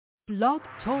Blog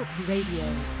Talk Radio.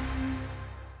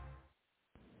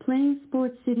 Playing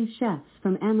Sports City Chefs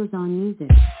from Amazon Music.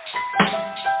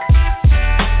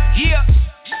 Yeah.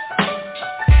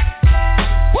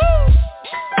 Woo.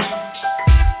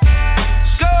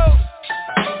 Let's go.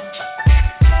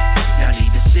 Y'all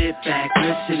need to sit back,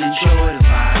 listen, enjoy the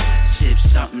vibe. Sip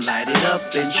something, light it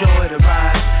up, enjoy the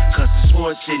ride. Cause the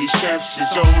Sports City Chefs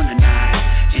is on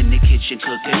tonight. In the kitchen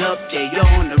cooking up, they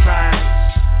on the rise.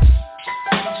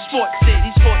 Sports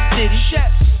City,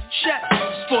 chefs,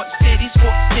 Sports City,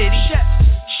 chefs, Sports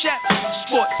City, chefs,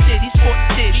 Sports City,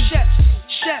 chefs.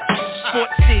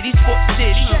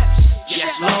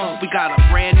 Yes, Lord, we got a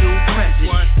brand new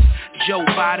president. Joe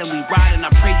Biden, we riding,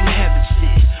 I pray you heaven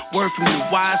sent. Word from the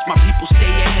wise, my people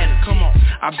stay ahead of it. Come on,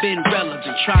 I've been relevant,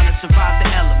 trying to survive the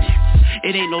elements.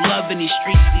 It ain't no love in these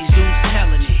streets, these dudes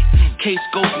telling it. Case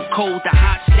go from cold to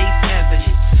hot, states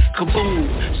evidence. Kaboom,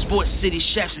 Sports City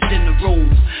Chefs is in the room.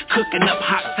 Cooking up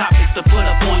hot topics to put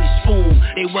up on your spoon.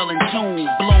 They well in tune,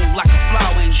 bloom like a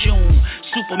flower in June.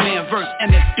 Superman verse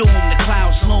MF Doom, the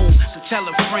clouds loom. So tell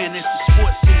a friend it's the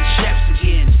Sports City Chefs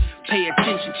again. Pay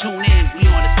attention, tune in, we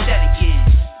on the set again.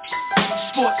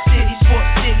 Sports City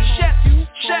Chefs,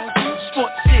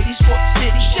 Sports City Chefs,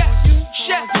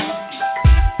 Chefs.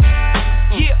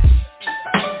 Yeah.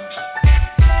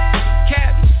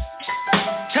 Cabby,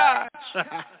 Taj.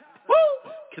 Woo!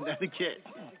 Connecticut.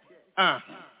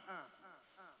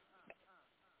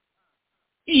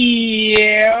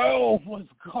 Yo, what's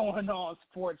going on,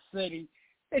 Sports City?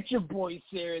 It's your boy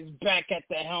Series back at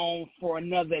the helm for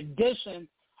another edition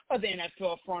of the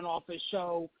NFL Front Office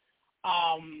Show.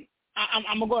 I'm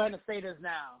gonna go ahead and say this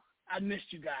now. I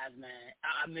missed you guys, man.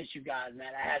 I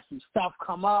had some stuff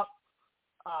come up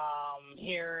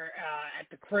here at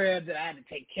the crib that I had to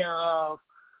take care of,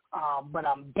 but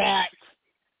I'm back.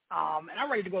 And I'm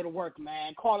ready to go to work,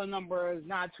 man. Calling number is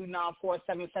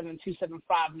 929-477-2759.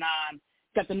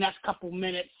 Got the next couple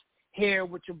minutes here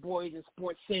with your boys in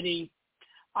Sports City.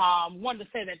 Wanted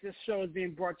to say that this show is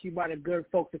being brought to you by the good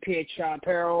folks at PHI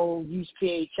Apparel. Use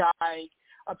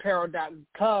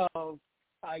PHIapparel.gov.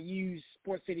 Use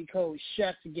Sports City code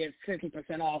CHEF to get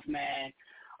 50% off, man.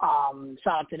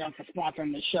 Shout out to them for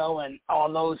sponsoring the show and all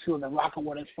those who have been rocking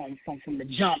with us from the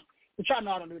jump. But y'all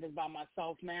know I don't do this by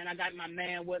myself, man. I got my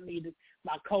man with me,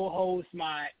 my co-host,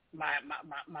 my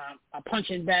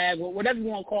punching bag, whatever you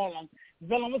want to call him.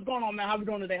 Villian, what's going on, man? How we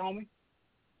doing today, homie?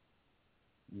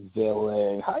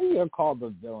 Villain. How you gonna call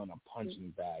the villain a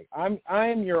punching bag? I'm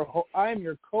your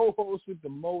co-host with the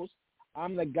most.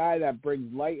 I'm the guy that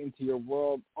brings light into your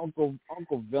world. Uncle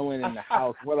Villain in the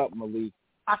house. What up, Malik?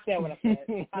 I said what I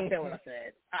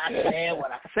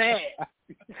said.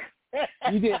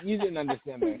 You didn't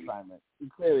understand the assignment. You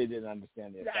clearly didn't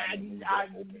understand the assignment.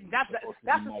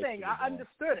 That's the thing. I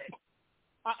understood it.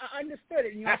 I understood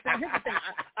it. You know what I'm saying? Here's the thing.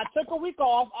 I took a week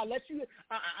off. I let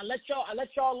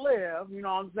y'all live. You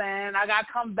know what I'm saying? I got to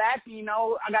come back. You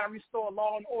know, I got to restore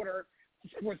law and order to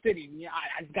Sports City. You know,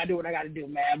 I just got to do what I got to do,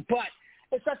 man. But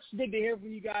it's such good to hear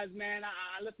from you guys, man.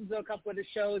 I listened to a couple of the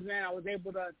shows, man. I was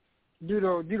able to do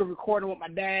the recording with my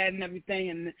dad and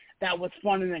everything, and that was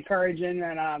fun and encouraging.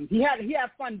 And he had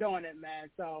fun doing it,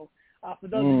 man. So for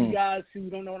those of you guys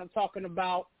who don't know what I'm talking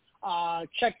about,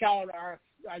 check out our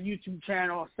YouTube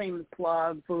channel, Shameless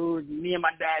Plug, Food. Me and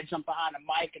my dad jumped behind the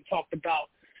mic and talked about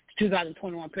the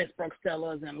 2021 Pittsburgh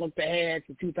Steelers and looked ahead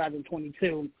to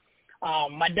 2022.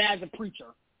 My dad's a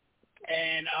preacher,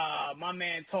 and my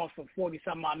man talked for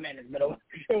 40-some-odd minutes, but it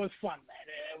was fun, man.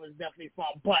 It was definitely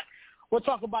fun. But we'll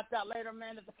talk about that later,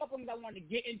 man. There's a couple of things I wanted to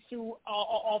get into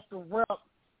off the rip.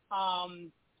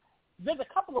 There's a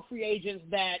couple of free agents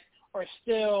that are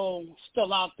still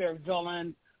out there,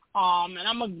 Villain. And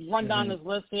I'm going to run down this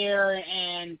list here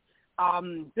and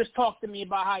just talk to me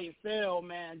about how you feel,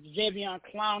 man. Javion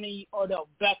Clowney, Odell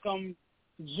Beckham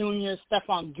Jr.,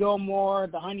 Stephon Gilmore,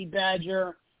 the Honey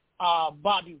Badger,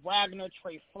 Bobby Wagner,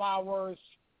 Trey Flowers,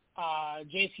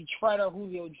 J.C. Treader,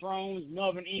 Julio Jones,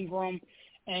 Melvin Ingram,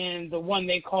 and the one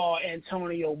they call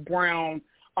Antonio Brown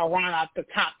are running out the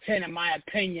top 10, in my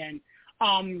opinion.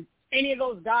 Any of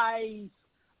those guys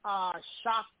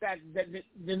shocked that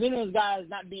any of those guys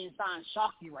not being signed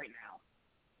shock you right now?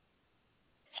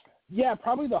 Yeah,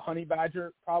 probably the Honey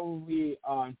Badger, probably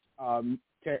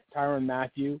Tyrann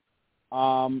Mathieu.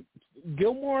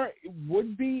 Gilmore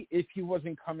would be if he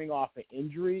wasn't coming off an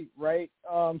injury, right?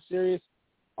 Serious.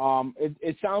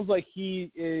 It sounds like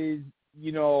he is,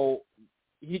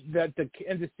 that the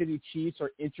Kansas City Chiefs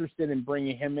are interested in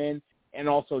bringing him in and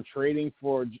also trading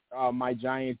for my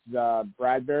Giants,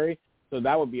 Bradbury. So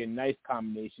that would be a nice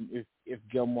combination if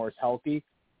Gilmore's healthy.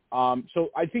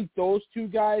 So I think those two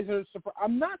guys are.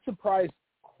 I'm not surprised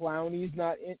Clowney's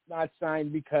not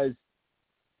signed because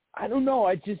I don't know.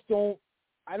 I just don't.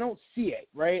 I don't see it,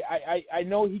 right? I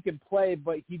know he can play,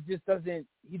 but he just doesn't.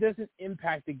 He doesn't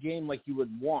impact the game like you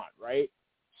would want, right?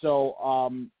 So,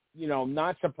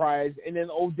 not surprised. And then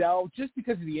Odell, just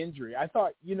because of the injury, I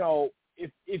thought,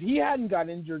 if he hadn't got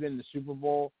injured in the Super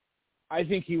Bowl, I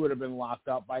think he would have been locked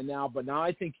up by now. But now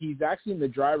I think he's actually in the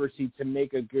driver's seat to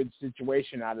make a good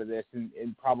situation out of this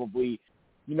and probably,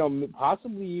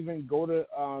 possibly even go to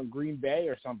Green Bay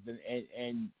or something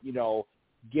and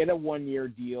get a 1-year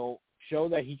deal, show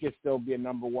that he could still be a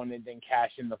number one, and then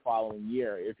cash in the following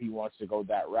year if he wants to go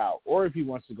that route or if he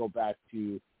wants to go back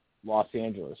to Los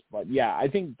Angeles. But, yeah, I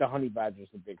think the Honey Badger is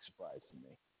a big surprise to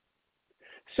me.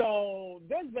 So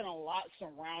there's been a lot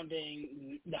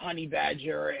surrounding the Honey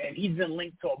Badger, and he's been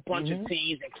linked to a bunch of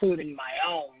teams, including my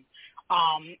own.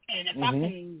 And if I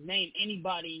can name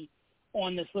anybody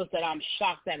on this list that I'm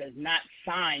shocked that is not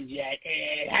signed yet,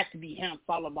 it has to be him,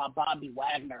 followed by Bobby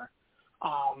Wagner.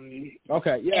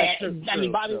 Okay, yeah, true. I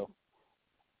mean,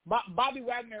 Bobby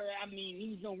Wagner,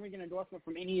 he's no ringing endorsement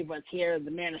from any of us here.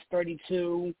 The man is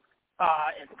 32,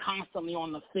 is constantly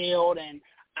on the field, and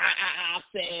I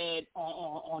said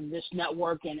on this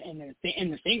network and in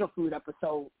the Finger Food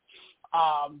episode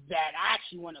that I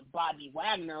actually wanted Bobby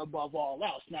Wagner above all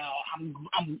else. Now I'm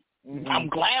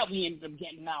glad we ended up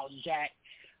getting Miles Jack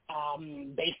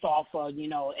based off of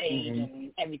age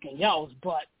and everything else,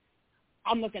 but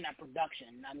I'm looking at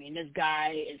production. I mean, this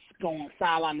guy is going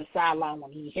sideline to sideline.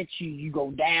 When he hits you, you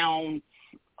go down.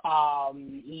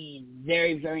 He's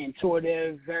very, very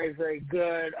intuitive, very, very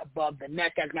good above the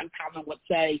neck, as Matt Tomlin would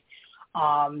say.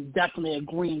 Definitely a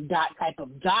green dot type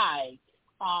of guy.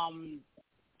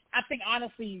 I think,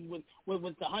 honestly, with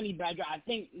the Honey Badger, I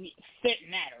think fit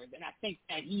matters, and I think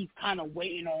that he's kind of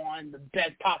waiting on the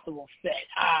best possible fit.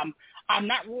 I'm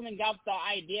not ruling out the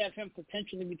idea of him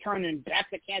potentially returning back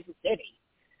to Kansas City.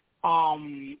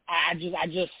 The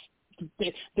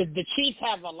Chiefs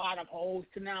have a lot of holes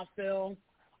to now fill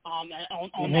on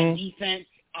that defense,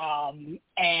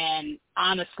 and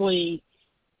honestly,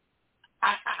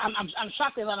 I'm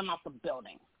shocked they let him out the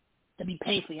building. To be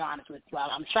painfully honest with you,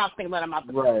 I'm shocked they let him out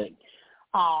the building.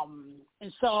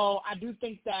 And so I do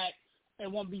think that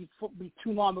it won't be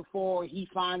too long before he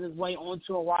finds his way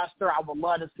onto a roster. I would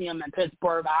love to see him in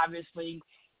Pittsburgh, obviously.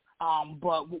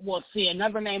 But we'll see.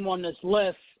 Another name on this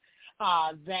list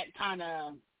that kind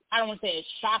of, I don't want to say it's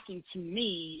shocking to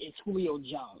me, is Julio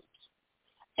Jones.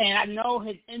 And I know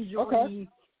his injury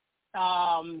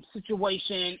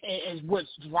situation is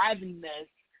what's driving this.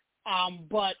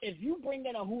 But if you bring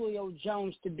in a Julio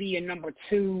Jones to be a number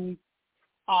 2,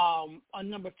 a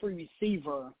number 3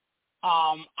 receiver,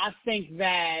 I think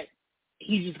that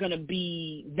he's just going to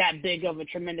be that big of a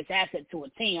tremendous asset to a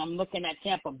team. I'm looking at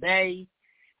Tampa Bay.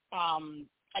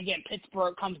 Again,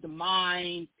 Pittsburgh comes to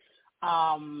mind.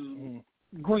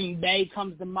 Green Bay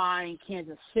comes to mind.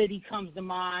 Kansas City comes to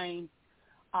mind.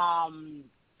 Hell,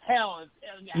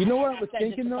 you know what I was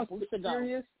thinking though?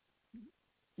 Serious?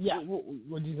 Yeah.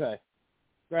 What did you say?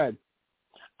 Go ahead.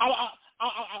 I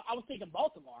was thinking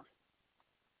Baltimore.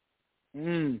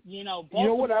 Baltimore. You know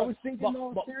what I was thinking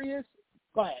though? Serious?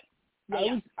 Go ahead.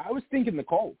 I was thinking the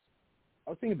Colts.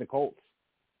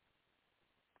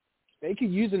 They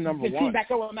could use a number 1. Team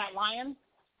back over with Matt Ryan.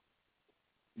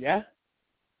 Yeah.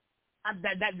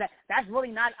 That's really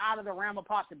not out of the realm of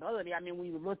possibility. I mean, when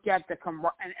you look at the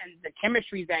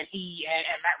chemistry that he and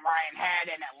Matt Ryan had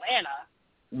in Atlanta,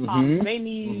 they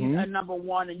need a number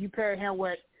 1, and you pair him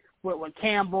with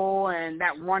Campbell and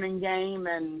that running game,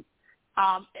 and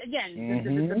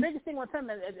again, the biggest thing with him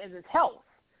is his health.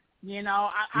 I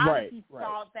honestly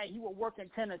thought that he would work in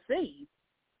Tennessee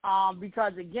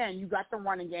because, again, you got the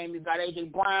running game, you got A.J.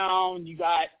 Brown, you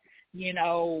got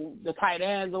the tight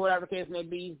ends or whatever the case may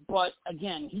be, but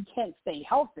again, he can't stay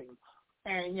healthy.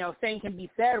 And, same can be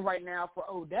said right now for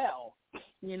Odell.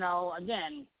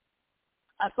 Again,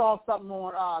 I saw something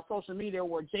on social media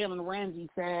where Jalen Ramsey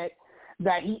said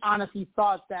that he honestly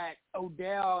thought that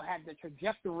Odell had the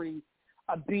trajectory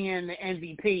of being the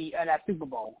MVP of that Super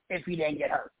Bowl if he didn't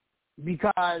get hurt,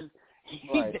 because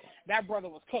that brother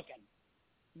was cooking,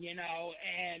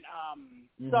 and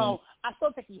so I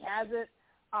still think he has it.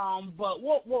 But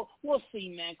we'll see,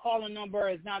 man. Calling number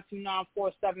is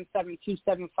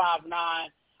 929-477-2759.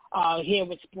 Here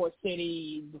with Sports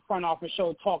City, the front office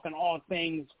show, talking all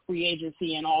things free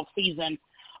agency and off season.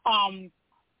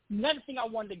 Another thing I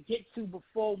wanted to get to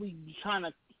before we kind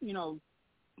of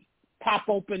pop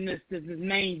open this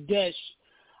main dish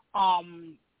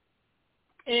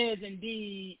is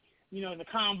indeed the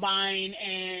combine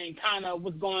and kind of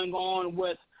what's going on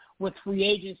with free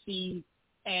agency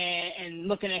and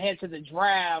looking ahead to the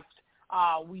draft.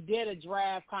 We did a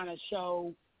draft kind of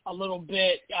show a little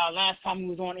bit last time we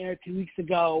was on air 2 weeks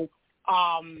ago.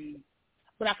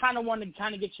 But I kind of wanted to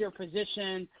kind of get your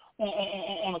position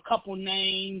on a couple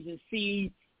names and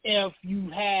see if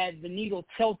you had the needle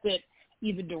tilted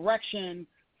either direction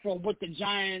for what the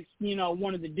Giants,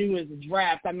 wanted to do as a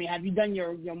draft. I mean, have you done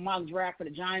your mock draft for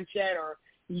the Giants yet, or are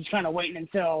you kind of waiting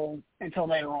until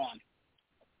later on?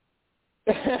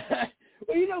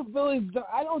 Well, Billy,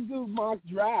 I don't do mock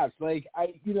drafts. Like,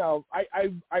 I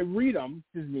read them,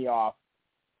 pisses me off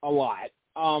a lot.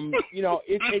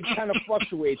 It kind of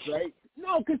fluctuates, right?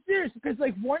 No, because seriously,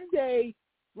 like one day,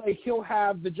 like he'll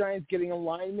have the Giants getting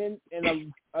alignment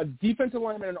and a defensive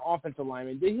lineman and an offensive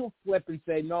lineman. Then he'll flip and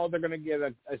say, no, they're going to get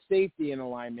a safety in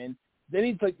alignment. Then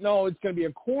he's like, no, it's going to be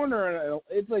a corner. And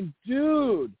it's like,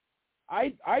 dude,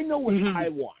 I know what I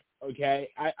want. Okay,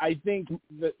 I think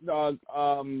that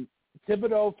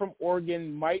Thibodeau from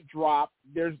Oregon might drop.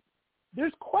 There's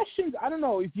questions. I don't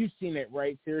know if you've seen it,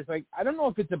 right? Serious, like I don't know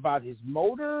if it's about his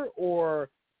motor or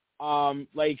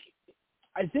like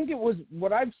I think it was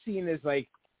what I've seen is like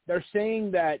they're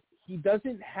saying that he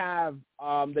doesn't have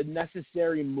the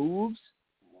necessary moves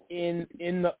in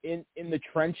the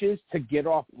trenches to get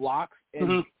off blocks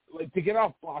and like to get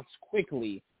off blocks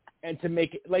quickly and to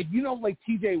make it like like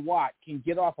TJ Watt can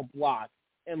get off a block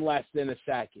in less than a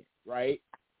second, right?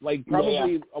 Like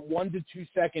probably 1 to 2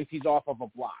 seconds he's off of a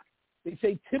block. They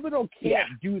say Thibodeau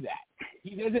can't do that.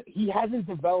 He hasn't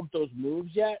developed those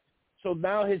moves yet. So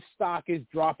now his stock is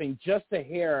dropping just a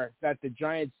hair that the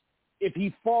Giants, if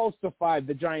he falls to 5,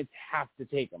 the Giants have to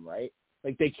take him, right?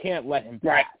 Like they can't let him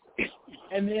pass. Right.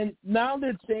 And then now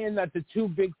they're saying that the two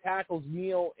big tackles,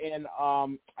 Neal and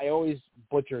I always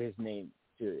butcher his name,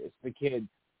 serious, the kid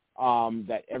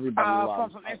that everybody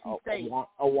loves. From NC State. From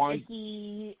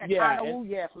NC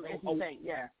State,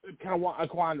 yeah.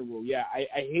 Aquanu, yeah. I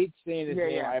hate saying his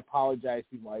name. I apologize,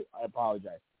 people. I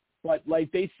apologize. But,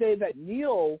 like, they say that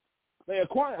Neal, like,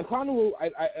 Aquanu,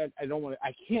 I don't want to,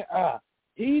 I can't,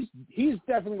 he's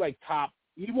definitely, like, top.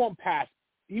 He won't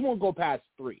go past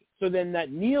 3. So then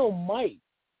that Neal might.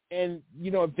 And,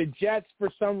 if the Jets, for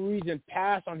some reason,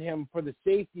 pass on him for the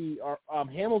safety or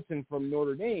Hamilton from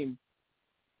Notre Dame,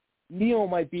 Neal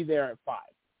might be there at 5.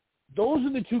 Those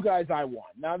are the two guys I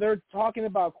want. Now, they're talking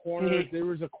about corners. There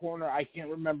was a corner, I can't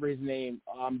remember his name,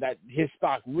 that his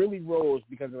stock really rose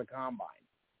because of the combine.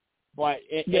 But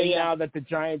now that the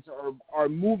Giants are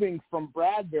moving from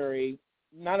Bradbury,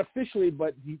 not officially,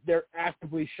 but they're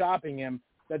actively shopping him,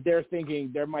 that they're thinking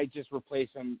they might just replace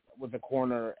him with a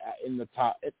corner in the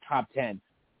top 10.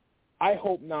 I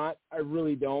hope not. I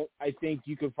really don't. I think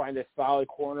you could find a solid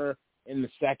corner in the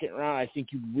second round. I think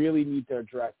you really need to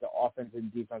address the offensive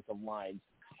and defensive lines.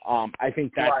 I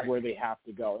think that's where they have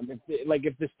to go. And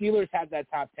if the Steelers had that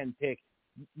top 10 pick,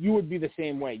 you would be the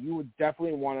same way. You would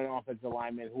definitely want an offensive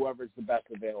lineman, whoever's the best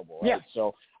available. Right? Yes.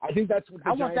 So I think that's what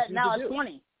the Giants need to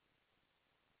do.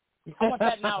 I want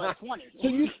that now at 20.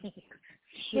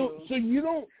 So you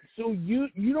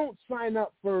don't sign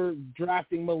up for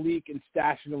drafting Malik and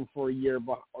stashing him for a year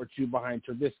or two behind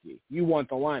Trubisky. You want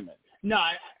the lineman. No,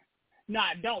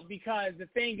 I don't, because the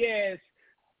thing is,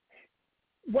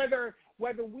 whether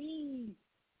we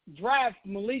draft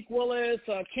Malik Willis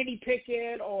or Kenny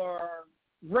Pickett or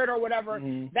Britt or whatever,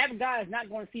 that guy is not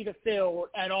going to see the field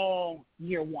at all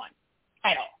year one,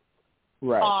 at all.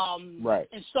 Right.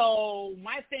 And so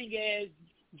my thing is,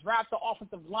 draft the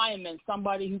offensive lineman,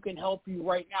 somebody who can help you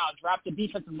right now. Draft the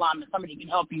defensive lineman, somebody who can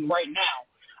help you right now.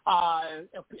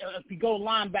 If you go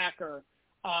linebacker,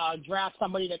 draft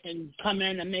somebody that can come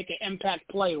in and make an impact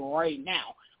play right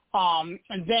now.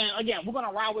 And then again, we're going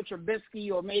to ride with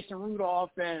Trubisky or Mason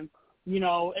Rudolph, and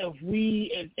if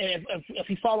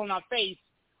he fall on our face,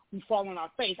 we fall on our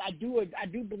face. I do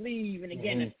believe, and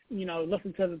again,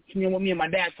 listen to what me and my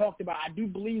dad talked about. I do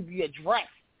believe we address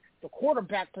the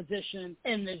quarterback position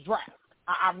in this draft.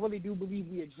 I really do believe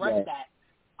we address that.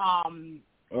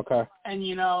 Okay. And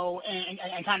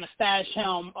and kind of stash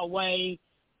him away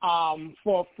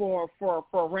for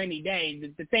a rainy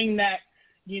day. The thing that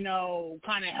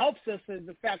kind of helps us is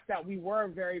the fact that we were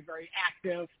very, very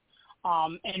active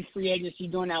in free agency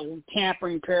during that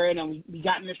tampering period, and we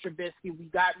got Mr. Trubisky, we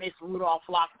got Mason Rudolph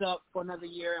locked up for another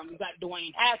year, and we got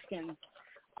Dwayne Haskins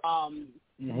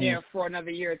there for another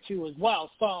year or two as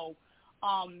well. So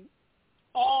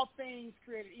all things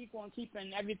created equal and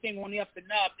keeping everything on the up and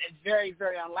up is very,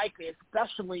 very unlikely,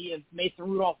 especially if Mason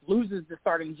Rudolph loses the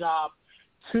starting job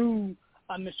to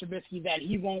Mr. Trubisky, that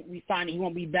he won't resign. He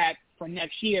won't be back for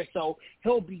next year, so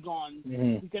he'll be gone.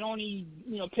 We can only,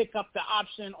 pick up the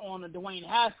option on Dwayne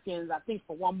Haskins, I think,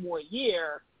 for one more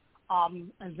year,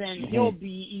 and then he'll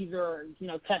be either,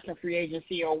 testing free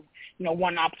agency or,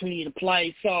 one opportunity to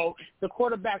play. So the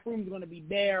quarterback room is going to be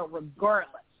there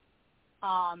regardless.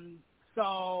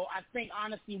 So I think,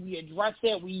 honestly, we address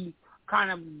it. We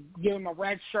kind of give him a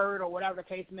red shirt or whatever the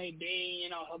case may be.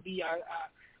 He'll be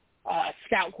a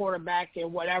scout quarterback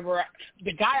and whatever.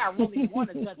 The guy I really want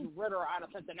is Desmond Ridder out of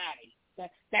Cincinnati.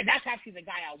 That's actually the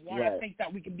guy I want. Right. I think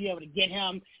that we can be able to get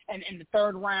him in the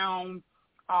third round,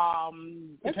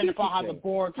 depending upon how the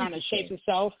board kind of shapes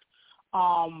itself.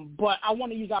 But I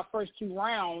want to use our first 2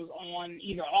 rounds on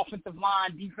either offensive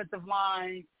line, defensive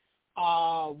line,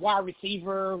 wide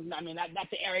receiver. I mean, that's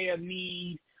the area of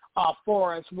need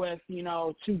for us with,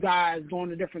 2 guys going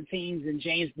to different teams in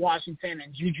James Washington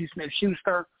and Juju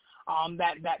Smith-Schuster.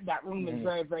 That room is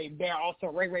very, very bare. Also,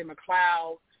 Ray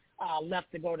McLeod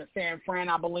left to go to San Fran,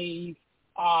 I believe.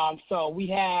 So we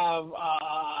have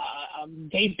a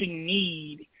gaping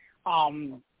need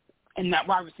in that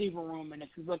wide receiver room. And if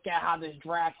you look at how this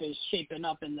draft is shaping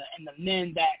up and the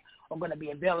men that are going to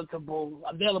be available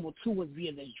to us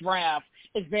via this draft,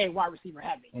 it's very wide receiver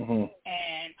heavy. And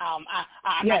I'm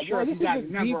not sure if you guys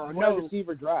remember or know. Wide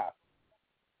receiver draft.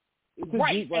 It's a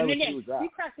right. deep wide receiver draft.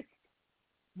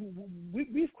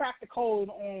 We've cracked the code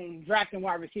on drafting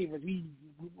wide receivers. We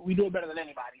do it better than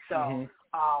anybody. So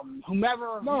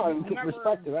whomever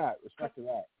respect to that.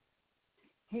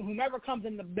 Whomever comes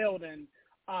in the building,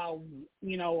 are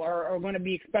going to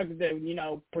be expected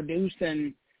to, produce.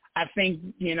 And I think,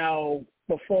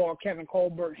 before Kevin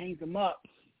Colbert hangs him up,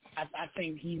 I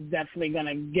think he's definitely going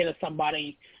to get us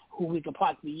somebody who we could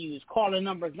possibly use. Call the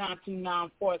number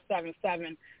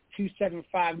 929-477-2759.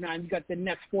 You got the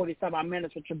next 47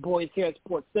 minutes with your boys here at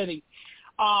Sports City.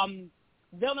 Villian,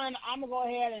 I'm going to go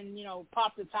ahead and,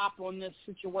 pop the top on this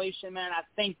situation, man. I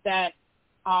think that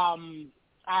I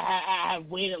have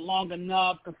waited long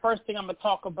enough. The first thing I'm going to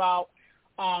talk about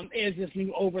is this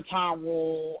new overtime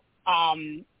rule.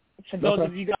 For those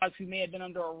of you guys who may have been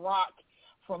under a rock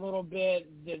for a little bit,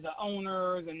 the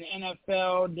owners and the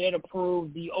NFL did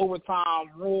approve the overtime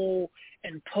rule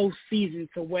in postseason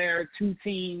to where 2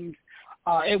 teams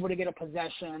are able to get a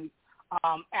possession,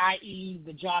 i.e.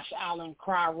 the Josh Allen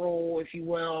cry rule, if you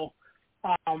will.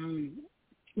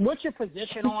 What's your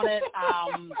position on it?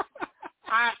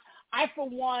 I, for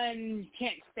one,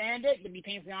 can't stand it, to be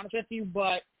painfully honest with you,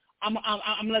 but I'm going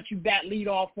to let you lead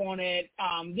off on it.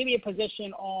 Give me a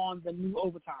position on the new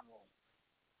overtime rule.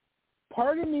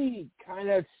 Part of me kind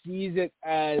of sees it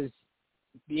as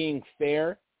being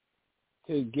fair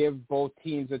to give both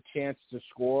teams a chance to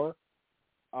score.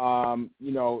 I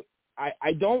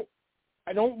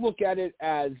don't look at it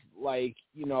as like,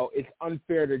 it's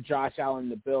unfair to Josh Allen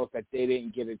and the Bills that they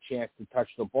didn't get a chance to touch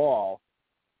the ball.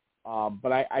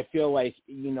 But I feel like,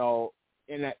 in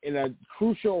a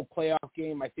crucial playoff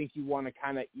game, I think you want to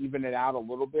kind of even it out a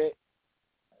little bit,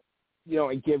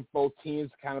 and give both teams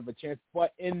kind of a chance.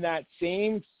 But in that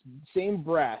same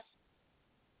breath,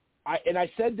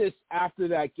 I said this after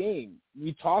that game.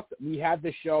 We had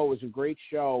the show. It was a great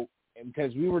show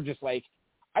because we were just like,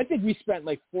 I think we spent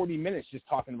like 40 minutes just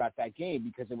talking about that game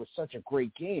because it was such a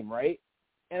great game, right?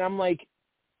 And I'm like,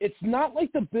 it's not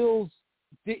like the Bills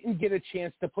didn't get a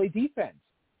chance to play defense.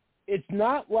 It's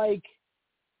not like,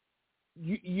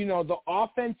 the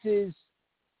offenses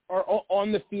are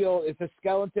on the field. It's a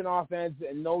skeleton offense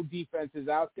and no defense is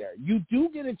out there. You do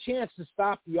get a chance to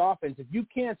stop the offense. If you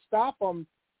can't stop them,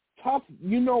 tough,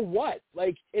 what?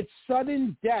 Like, it's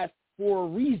sudden death for a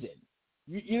reason.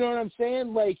 You know what I'm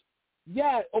saying? Like,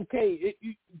 yeah, okay,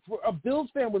 a Bills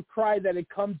fan would cry that it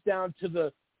comes down to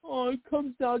the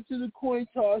coin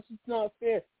toss. It's not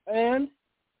fair. And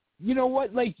you know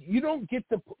what? Like, you don't get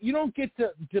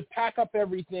to pack up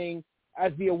everything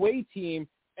as the away team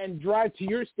and drive to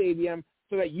your stadium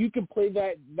so that you can play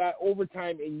that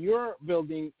overtime in your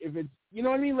building. If it's, you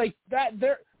know what I mean? Like that,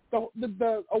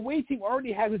 the away team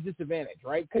already has a disadvantage,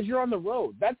 right? Because you're on the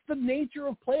road. That's the nature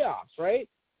of playoffs, right?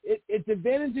 It's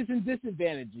advantages and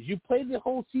disadvantages. You play the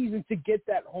whole season to get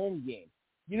that home game.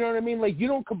 You know what I mean? Like, you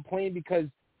don't complain because,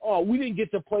 we didn't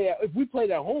get to play. If we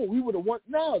played at home, we would have won.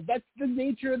 No, that's the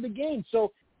nature of the game.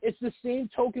 So it's the same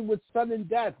token with sudden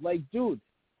death. Like, dude,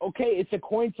 okay, it's a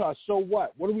coin toss. So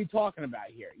what? What are we talking about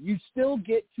here? You still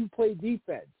get to play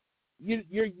defense. You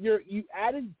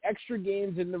added extra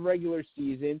games in the regular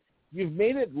season. You've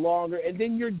made it longer, and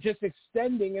then you're just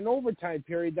extending an overtime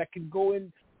period that can go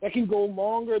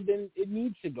longer than it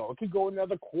needs to go. It could go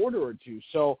another quarter or two.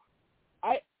 So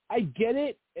I I get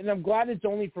it, and I'm glad it's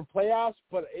only for playoffs,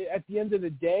 but at the end of the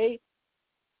day,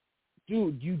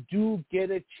 dude, you do get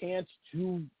a chance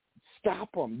to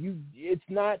stop them. It's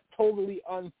not totally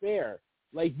unfair.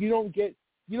 Like, you don't get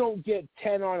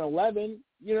 10 on 11.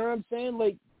 You know what I'm saying?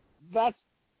 Like,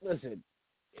 listen,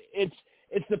 it's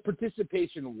the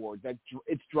participation award that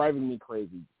it's driving me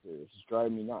crazy. It's just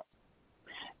driving me nuts.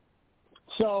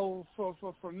 So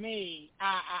for me,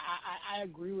 I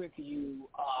agree with you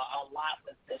a lot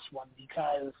with this one,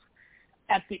 because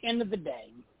at the end of the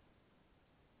day,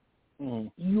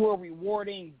 you are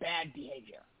rewarding bad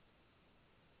behavior.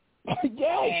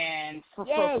 Yes. And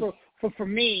for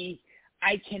me,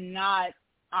 I cannot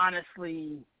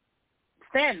honestly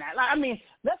stand that. Like, I mean,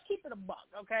 let's keep it a buck,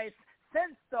 okay?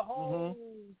 Since the whole,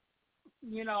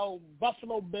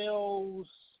 Buffalo Bills,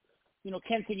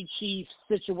 Kansas City Chiefs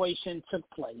situation took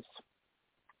place,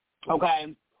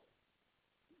 okay,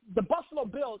 the Buffalo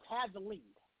Bills had the lead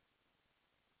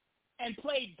and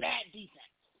played bad defense.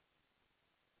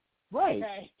 Right.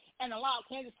 Okay, and allowed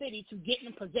Kansas City to get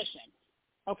in position.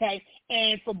 Okay,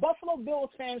 and for Buffalo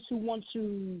Bills fans who want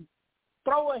to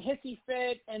throw a hissy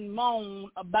fit and moan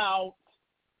about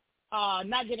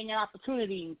not getting an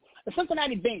opportunity, the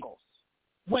Cincinnati Bengals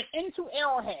went into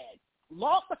Arrowhead,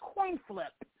 lost a coin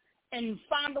flip, and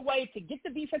found a way to get the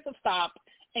defensive stop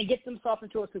and get themselves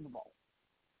into a Super Bowl.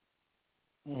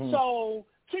 So,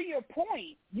 to your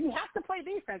point, you have to play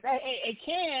defense. It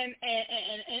can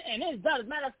and it's done. As a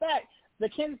matter of fact, the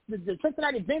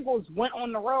Cincinnati Bengals went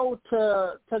on the road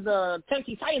to the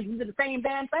Tennessee Titans and did the same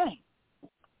damn thing.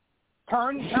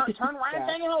 Turned Ryan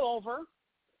Tannehill over,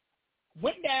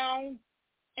 went down,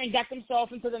 and got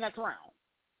themselves into the next round.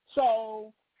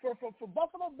 So for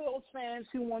Buffalo Bills fans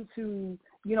who want to,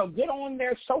 get on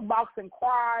their soapbox and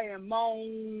cry and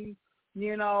moan,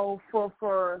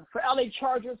 for LA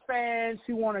Chargers fans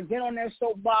who want to get on their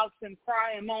soapbox and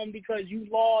cry and moan because you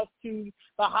lost to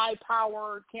the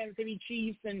high-powered Kansas City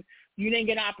Chiefs and you didn't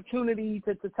get an opportunity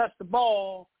to touch the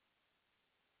ball,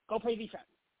 go play defense.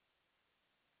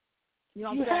 You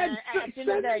know what I'm saying? You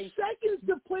had 7 seconds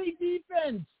to play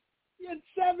defense. You had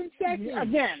 7 seconds.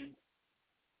 Again,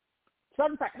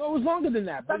 7 seconds. No, it was longer than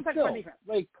that. 7 but seconds still, for defense.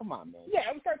 Like, come on, man. Yeah,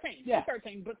 it was 13. Yeah. It was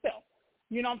 13, but still.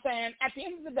 You know what I'm saying? At the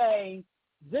end of the day,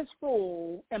 this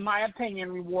rule, in my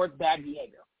opinion, rewards bad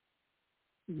behavior.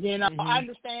 I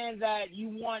understand that you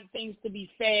want things to be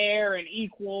fair and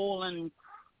equal and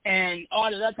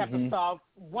all of that type of stuff.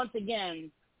 Once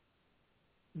again,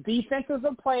 defenses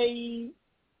are played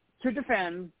to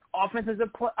defend, offenses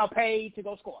are paid to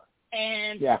go score.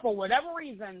 And for whatever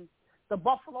reason, the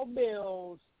Buffalo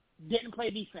Bills didn't play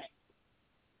defense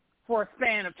for a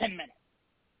span of 10 minutes.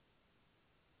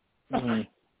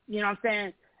 You know what I'm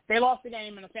saying? They lost the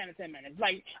game in a span of 10 minutes.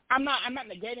 Like, I'm not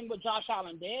negating what Josh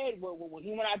Allen did. What he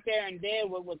went out there and did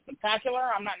was spectacular.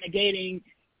 I'm not negating,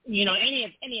 any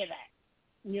of that.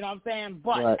 You know what I'm saying?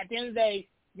 But at the end of the day,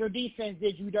 your defense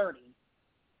did you dirty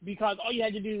because all you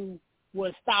had to do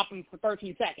was stop them for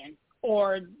 13 seconds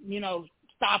or,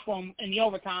 stop them in the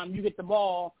overtime. You get the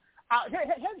ball. Here's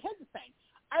the thing.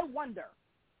 I wonder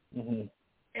if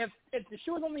the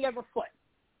shoe was on the other foot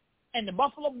and the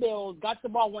Buffalo Bills got the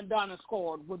ball, went down and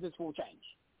scored, would this rule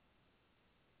change?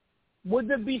 Would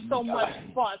there be so much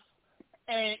fuss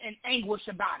and anguish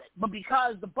about it? But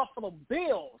because the Buffalo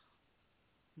Bills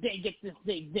didn't get this,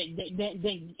 it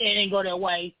didn't go their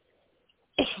way,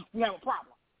 we have a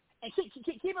problem. And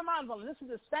keep in mind, brother, this is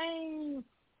the same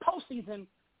postseason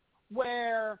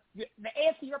where the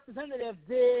AFC representative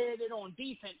did it on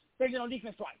defense. They did it on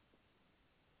defense twice.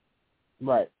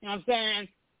 Right. You know what I'm saying?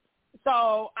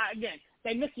 So, again,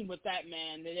 they miss me with that,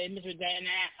 man. They miss me with that. And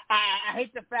I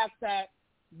hate the fact that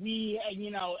we,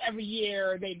 every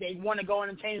year they want to go in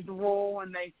and change the rule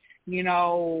and they,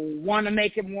 want to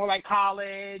make it more like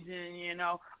college. And,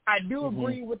 I do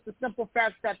agree with the simple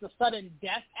fact that the sudden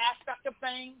death aspect of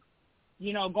things,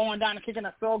 going down and kicking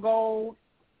a field goal,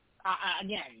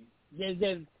 again,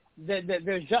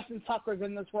 there's Justin Tuckers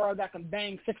in this world that can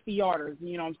bang 60-yarders.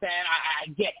 You know what I'm saying? I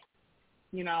get it.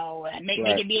 And make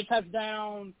it be a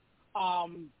touchdown.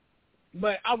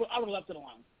 But I would have left it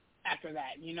alone after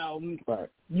that. You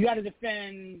got to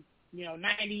defend,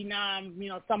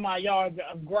 99, some odd yards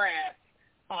of grass.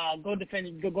 Go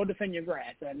defend your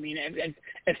grass. I mean,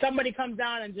 if somebody comes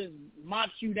down and just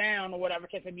mops you down or whatever,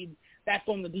 that's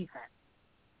on the defense.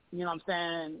 You know what I'm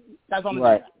saying? That's on the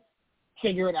defense.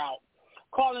 Figure it out.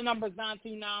 Call the number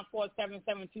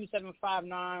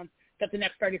 929-477-2759. Got the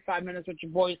next 35 minutes with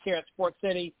your boys here at Sports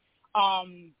City.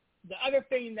 The other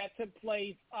thing that took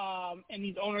place in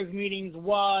these owners' meetings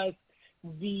was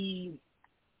the,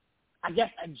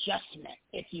 adjustment,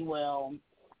 if you will,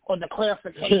 or the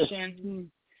clarification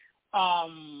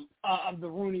of the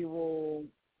Rooney Rule.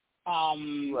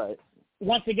 Right.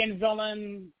 Once again,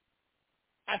 Villian,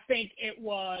 I think it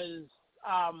was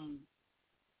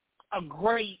a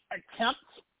great attempt,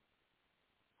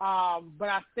 but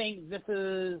I think this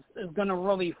is going to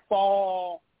really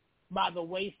fall by the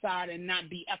wayside and not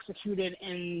be executed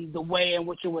in the way in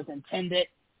which it was intended.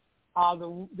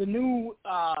 The new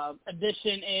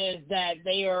addition is that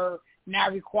they are now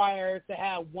required to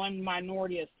have one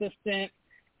minority assistant,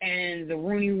 and the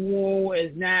Rooney Rule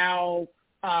is now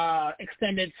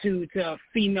extended to a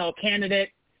female candidate.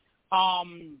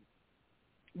 Villian,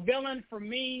 for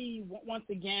me, once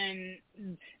again,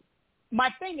 my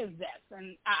thing is this,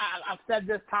 and I've said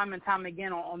this time and time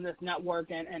again on this network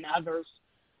and others,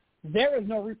 there is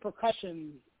no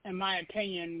repercussion, in my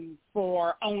opinion,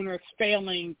 for owners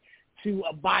failing to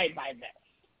abide by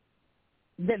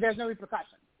this. There's no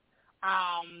repercussion.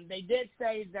 They did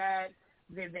say that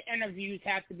the interviews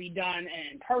have to be done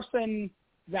in person,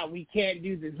 that we can't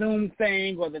do the Zoom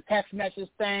thing or the text message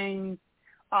thing,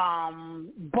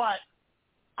 but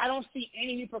I don't see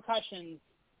any repercussions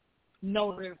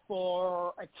noted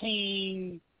for a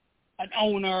team, an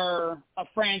owner, a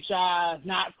franchise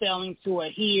not failing to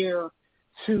adhere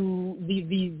to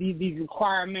these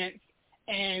requirements.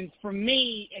 And for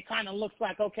me, it kind of looks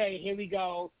like, okay, here we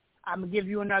go. I'm going to give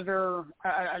you another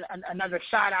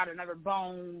shot out, another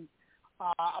bone.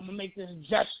 I'm going to make this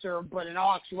gesture, but in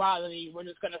all actuality, we're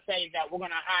just going to say that we're going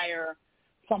to hire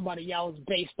somebody else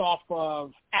based off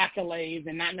of accolades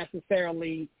and not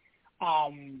necessarily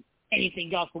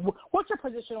anything else. But what's your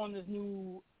position on this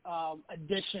new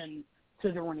addition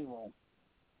to the Rooney Rule?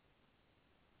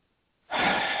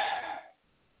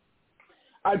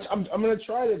 I'm going to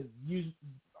try to use.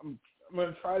 I'm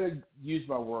going to try to use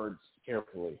my words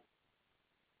carefully.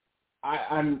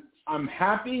 I'm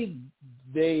happy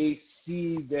they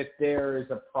see that there is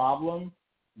a problem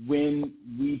when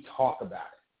we talk about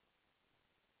it.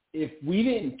 If we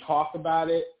didn't talk about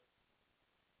it,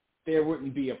 there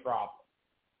wouldn't be a problem.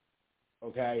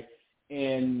 Okay?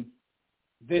 And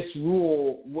this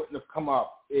rule wouldn't have come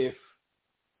up if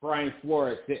Brian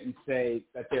Flores didn't say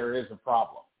that there is a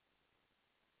problem.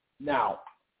 Now,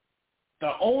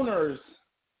 the owners,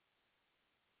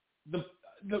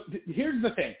 here's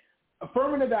the thing.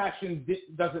 Affirmative action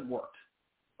doesn't work.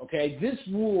 Okay? This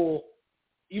rule,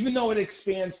 even though it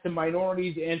expands to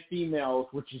minorities and females,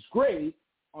 which is great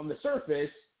on the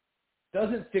surface,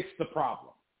 doesn't fix the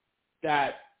problem.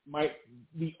 That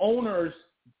the owners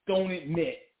don't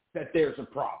admit that there's a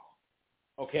problem.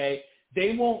 Okay?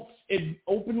 They won't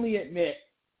openly admit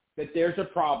that there's a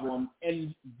problem,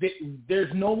 and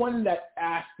there's no one that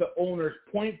asks the owners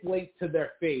point blank to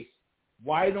their face,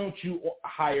 why don't you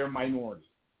hire minorities?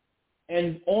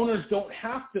 And owners don't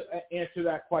have to answer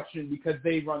that question because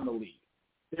they run the league.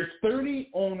 There's 30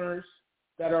 owners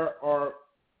that are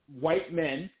white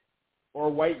men or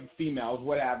white females,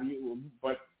 what have you,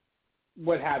 but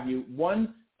what have you.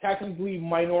 One technically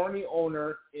minority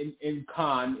owner in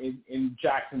in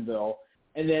Jacksonville,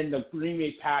 and then the Green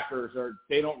Bay Packers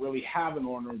they don't really have an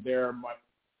owner. They're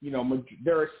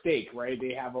a stake, right?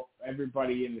 They have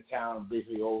everybody in the town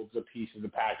basically owns a piece of the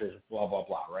Packers, blah blah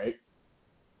blah, right?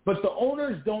 But the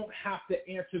owners don't have to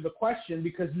answer the question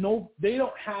because they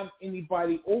don't have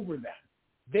anybody over them.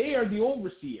 They are the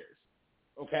overseers,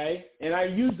 okay? And I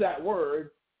use that word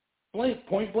point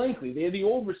blankly. They're the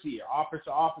overseer, office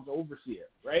to office overseer,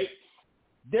 right?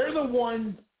 They're the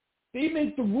ones, they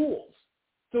make the rules.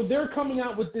 So they're coming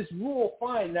out with this rule,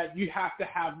 fine, that you have to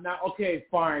have now, okay,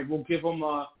 fine, we'll give them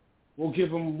one. We'll give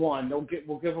them an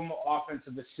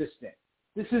offensive assistant.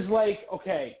 This is like,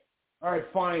 okay, all right,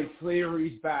 fine,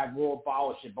 slavery's bad, we'll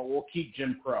abolish it, but we'll keep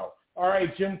Jim Crow. All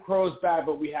right, Jim Crow's bad,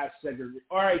 but we have segregation.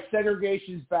 All right,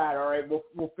 segregation's bad. All right,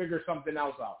 we'll figure something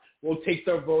else out. We'll take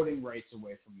their voting rights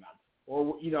away from them,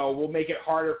 or we'll make it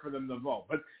harder for them to vote.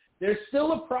 But there's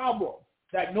still a problem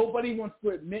that nobody wants to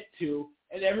admit to,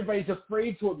 and everybody's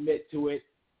afraid to admit to it.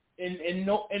 And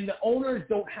the owners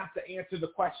don't have to answer the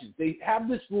questions. They have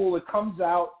this rule. It comes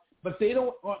out. But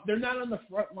they're not on the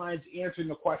front lines answering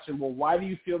the question, well, why do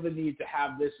you feel the need to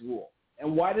have this rule?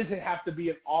 And why does it have to be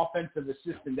an offensive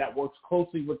assistant that works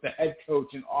closely with the head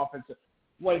coach and offensive?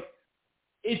 Like,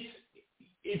 it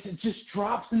just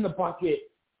drops in the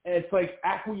bucket, and it's like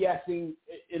acquiescing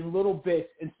in little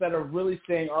bits instead of really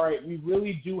saying, all right, we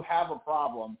really do have a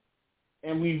problem,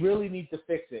 and we really need to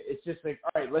fix it. It's just like,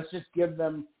 all right, let's just give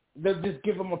them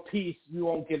a piece. We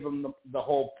won't give them the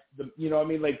whole, you know what I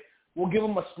mean? Like, we'll give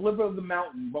them a sliver of the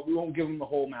mountain, but we won't give them the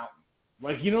whole mountain.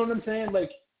 Like, you know what I'm saying?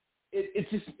 Like,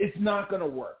 it's not going to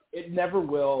work. It never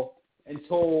will.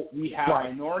 until we have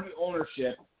minority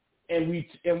ownership, and we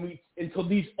until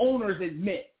these owners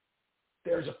admit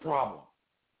there's a problem.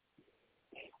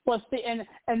 Well, see, and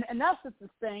that's just the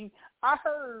thing. I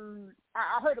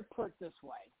heard it put this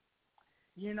way.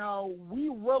 You know, we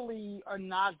really are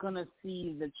not going to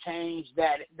see the change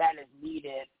that is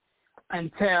needed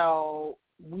until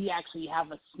we actually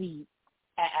have a seat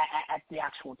at the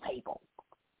actual table.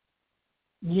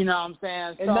 You know what I'm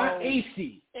saying? And so, not a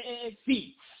seat.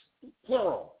 Seats,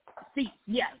 plural. Seats,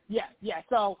 yes.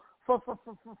 So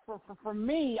for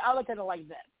me, I look at it like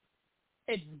this.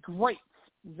 It's great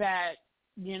that,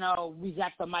 you know, we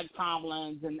got the Mike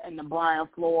Tomlins and the Brian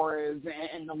Flores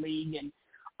in the league, and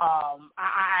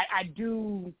I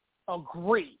do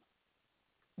agree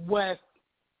with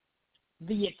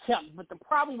the attempt. But the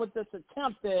problem with this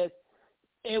attempt is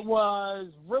it was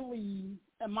really,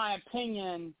 in my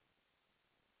opinion,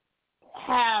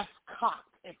 half-cocked,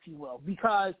 if you will,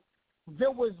 because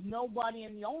there was nobody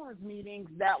in the owners' meetings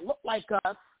that looked like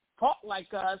us, talk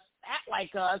like us, act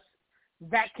like us,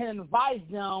 that can advise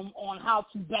them on how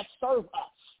to best serve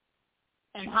us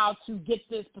and how to get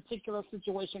this particular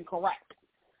situation correct.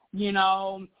 You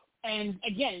know, and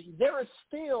again, there is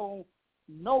still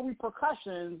no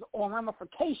repercussions or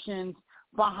ramifications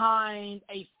behind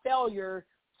a failure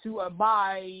to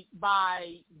abide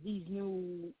by these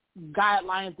new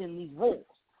guidelines and these rules.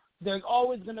 There's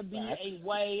always going to be a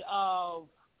way of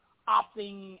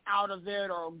opting out of it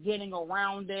or getting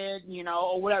around it, you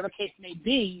know, or whatever the case may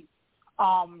be.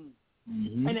 And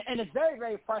it's very,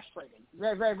 very frustrating.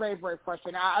 Very, very, very, very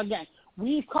frustrating. Again,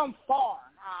 we've come far.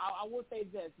 I will say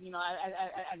this, you know,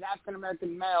 as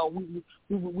African-American male,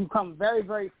 we've come very,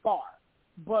 very far.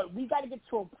 But we got to get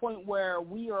to a point where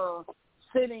we are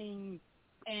sitting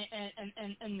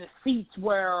in the seats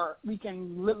where we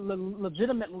can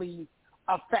legitimately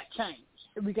affect change.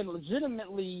 We can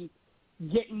legitimately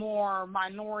get more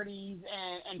minorities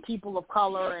and people of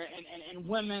color and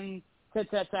women to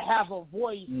have a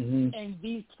voice in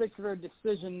these particular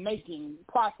decision-making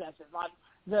processes. Like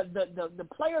the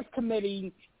players'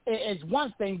 committee is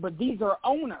one thing, but these are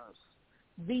owners.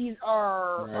 These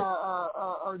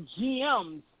are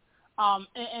GMs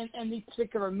in these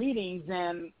particular meetings,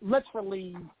 and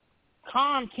literally,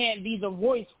 Con can't be the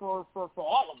voice for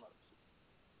all of us.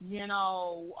 You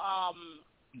know,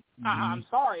 I'm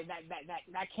sorry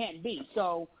that can't be.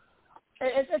 So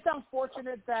it's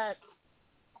unfortunate that,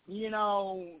 you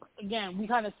know, again, we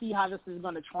kind of see how this is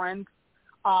going to trend.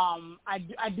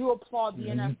 I do applaud the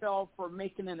NFL for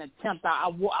making an attempt. I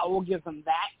will give them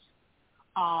that.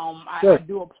 I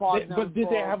do applaud them. But did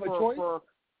they have a choice?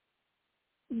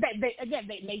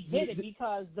 They did it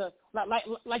because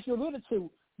like you alluded to,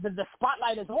 the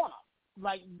spotlight is on them.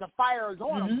 Like the fire is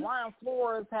on them. Brian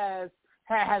Flores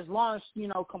has launched, you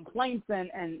know, complaints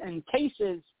and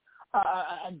cases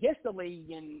against the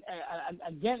league and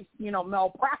against, you know,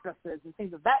 malpractices and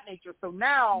things of that nature. So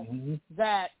now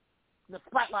that the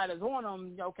spotlight is on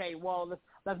them, okay, well,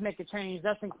 let's make a change.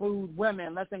 Let's include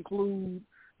women. Let's include,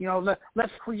 you know,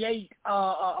 let's create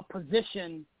a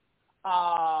position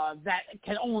that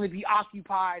can only be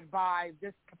occupied by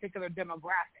this particular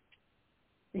demographic.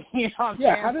 You know what I'm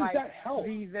saying? How does that help?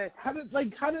 How does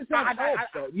that help,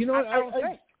 though? You know,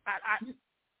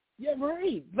 yeah,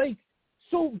 right. Like,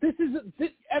 so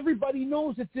everybody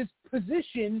knows that this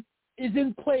position is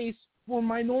in place for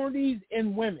minorities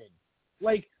and women.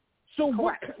 Like, so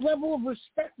correct. What level of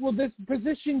respect will this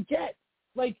position get?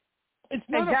 Like, it's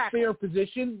not a fair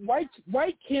position.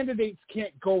 White candidates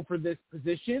can't go for this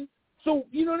position. So,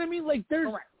 you know what I mean? Like,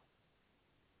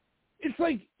 it's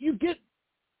like you get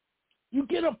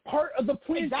a part of the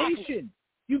plantation. Exactly.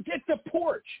 You get the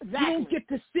porch. Exactly. You don't get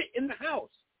to sit in the house.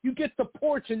 You get the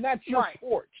porch, and that's your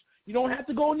porch. You don't have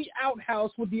to go in the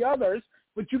outhouse with the others,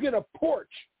 but you get a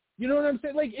porch. You know what I'm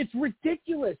saying? Like, it's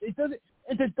ridiculous. It doesn't.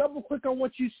 And to double click on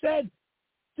what you said,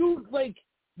 dude, like,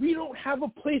 we don't have a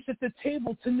place at the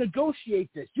table to negotiate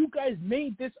this. You guys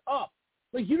made this up.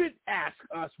 Like, you didn't ask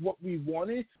us what we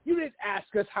wanted. You didn't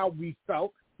ask us how we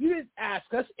felt. You didn't ask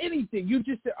us anything. You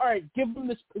just said, all right, give them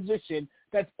this position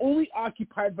that's only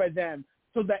occupied by them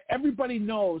so that everybody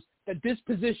knows that this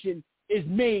position is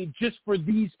made just for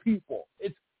these people.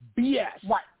 It's BS.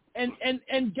 Right.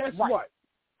 And guess what?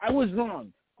 I was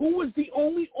wrong. Who was the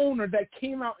only owner that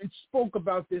came out and spoke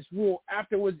about this rule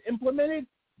after it was implemented?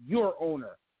 Your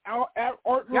owner,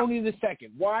 Art Rooney II.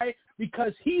 Why?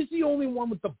 Because he's the only one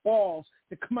with the balls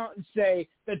to come out and say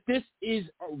that this is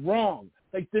wrong.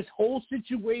 Like, this whole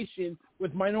situation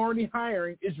with minority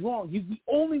hiring is wrong. He's the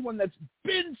only one that's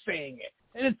been saying it.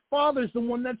 And his father's the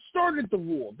one that started the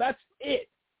rule. That's it.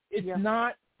 It's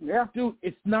not Yeah. Dude,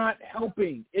 it's not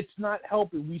helping. It's not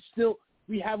helping.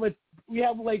 We have a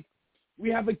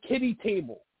kiddie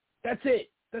table. That's it.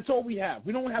 That's all we have.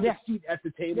 We don't have a seat at the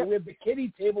table. Yep. We have the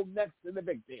kiddie table next to the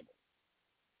big table.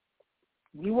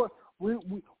 We were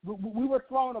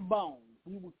thrown a bone.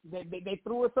 They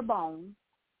threw us a bone,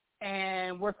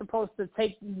 and we're supposed to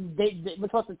take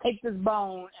this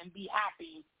bone and be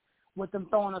happy with them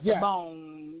throwing us a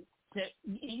bone.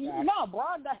 No, bro,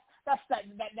 that's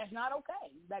not okay.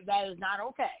 That is not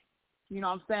okay. You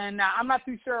know what I'm saying? Now, I'm not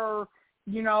too sure.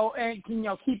 And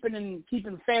keeping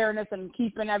fairness and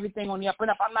keeping everything on the up and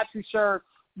up. I'm not too sure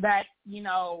that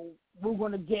we're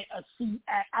going to get a seat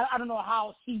at. I don't know how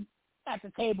a seat at the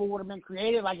table would have been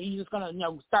created. Like, he's just going to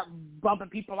start bumping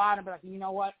people out and be like, you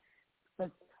know what?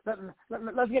 Let's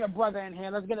get a brother in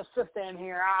here. Let's get a sister in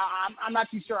here. I'm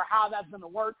not too sure how that's going to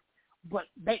work, but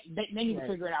they need to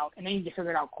figure it out, and they need to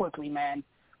figure it out quickly, man.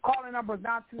 Calling number is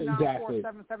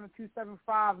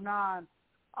 929-477-2759.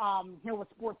 Here with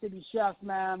Sports City Chefs,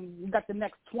 man. We got the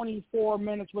next 24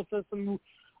 minutes with us. And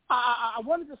I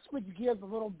wanted to switch gears a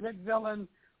little bit, Villian.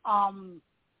 I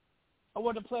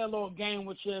wanted to play a little game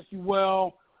with you, if you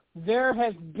will. There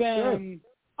has been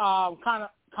kind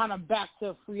of back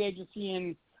to free agency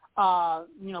and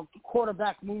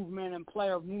quarterback movement and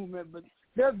player movement, but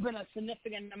there's been a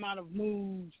significant amount of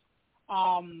moves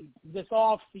this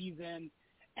off season.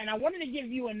 And I wanted to give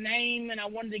you a name, and I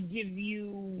wanted to give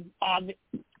you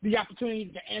the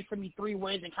opportunity to answer me three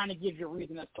ways and kind of give you a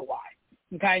reason as to why.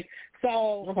 Okay?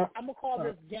 So I'm going to call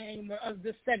this game,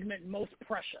 this segment, Most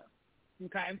Pressure.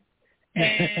 Okay?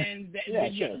 And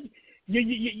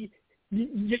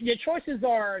your choices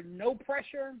are no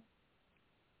pressure,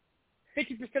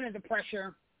 50% of the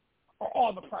pressure, or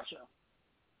all the pressure.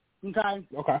 Okay?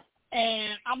 Okay.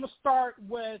 And I'm going to start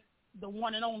with the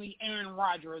one and only Aaron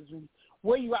Rodgers.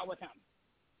 Where you at with him?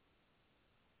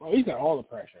 Well, he's got all the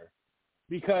pressure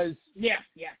because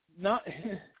not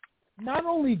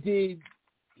only did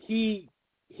he's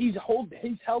held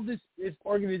this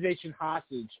organization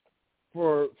hostage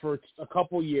for a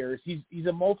couple years. He's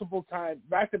a multiple time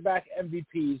back-to-back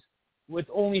MVPs with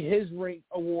only his ring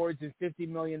awards and $50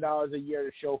 million a year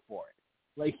to show for it.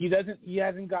 Like, he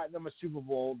hasn't gotten them a Super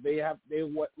Bowl. They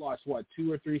lost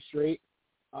 2 or 3 straight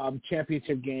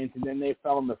championship games, and then they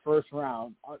fell in the first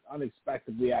round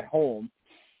unexpectedly at home.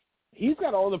 He's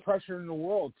got all the pressure in the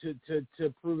world to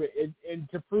prove it and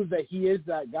to prove that he is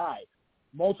that guy.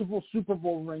 Multiple Super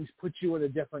Bowl rings put you in a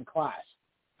different class.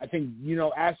 I think,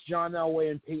 ask John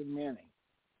Elway and Peyton Manning.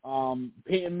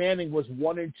 Peyton Manning was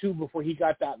 1-2 before he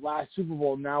got that last Super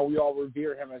Bowl. Now we all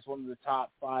revere him as one of the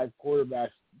top 5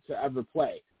 quarterbacks to ever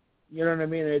play. You know what I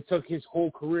mean? And it took his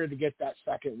whole career to get that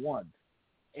second one.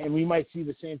 And we might see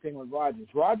the same thing with Rodgers.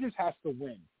 Rodgers has to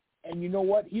win. And you know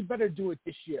what? He better do it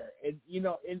this year. And,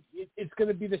 it's going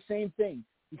to be the same thing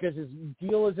because his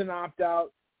deal is an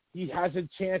opt-out. He has a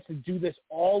chance to do this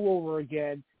all over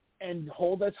again and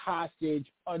hold us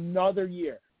hostage another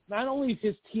year. Not only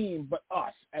his team, but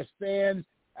us as fans,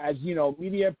 as,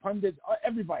 media pundits,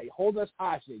 everybody, hold us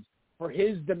hostage for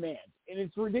his demands. And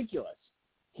it's ridiculous.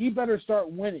 He better start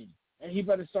winning. And he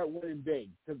better start winning big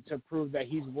to prove that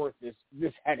he's worth this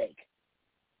headache.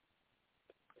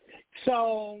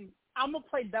 So I'm going to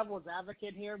play devil's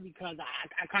advocate here because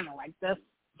I kind of like this.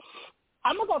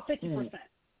 I'm going to go 50%.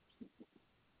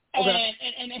 Okay.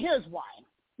 And here's why.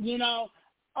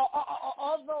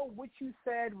 Although what you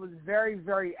said was very,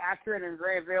 very accurate and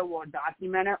very, very well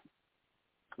documented,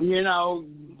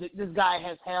 this guy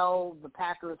has held the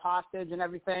Packers hostage and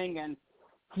everything, and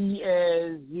he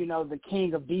is, the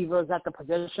king of divas at the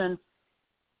position.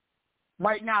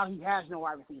 Right now, he has no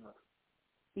wide receiver.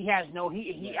 He has no.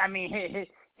 His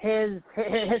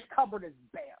cupboard is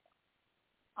bare.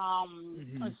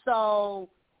 So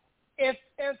if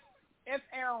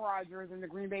Aaron Rodgers and the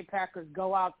Green Bay Packers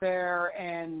go out there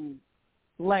and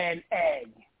lay an egg,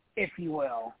 if you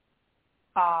will,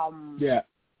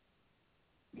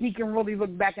 he can really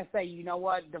look back and say, you know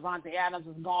what, Devontae Adams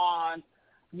is gone.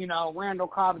 Randall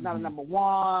Cobb is not a number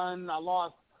one. I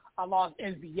lost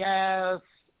MVS.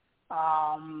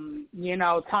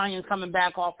 Tanyan's coming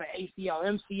back off of ACL,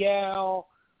 MCL.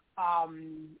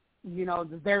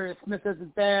 Darius Smith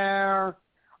isn't there.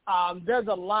 There's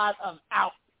a lot of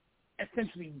out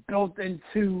essentially built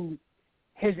into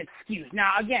his excuse.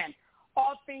 Now, again,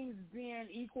 all things being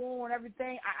equal and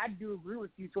everything, I do agree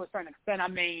with you to a certain extent. I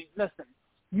mean, listen,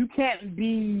 you can't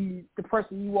be the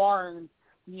person you are and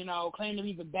claim to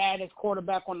be the baddest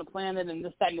quarterback on the planet and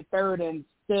this, that, and the third and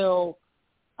still,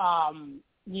 not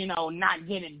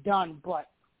get it done. But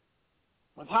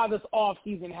with how this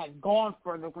offseason has gone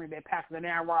for the Green Bay Packers and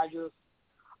Aaron Rodgers,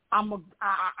 I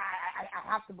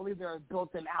have to believe they're a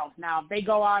built-in out. Now, if they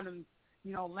go out and,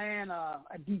 land a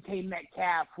DK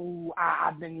Metcalf, who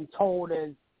I've been told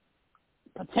is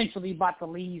potentially about to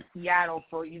leave Seattle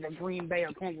for either Green Bay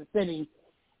or Kansas City,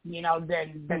 then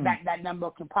that number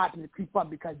can possibly creep up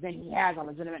because then he has a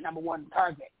legitimate number one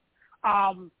target.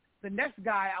 The next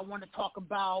guy I want to talk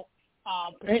about.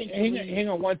 Hang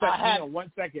on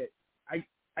one second.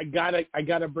 I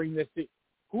gotta bring this to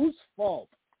whose fault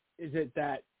is it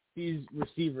that these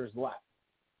receivers left?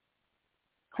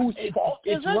 Whose fault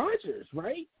is it's it? Rodgers,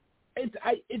 right?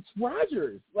 It's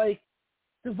Rodgers. Like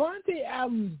Davante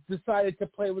Adams decided to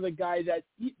play with a guy that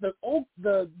the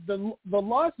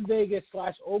Las Vegas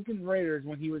 / Oakland Raiders,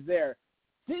 when he was there,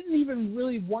 didn't even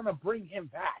really want to bring him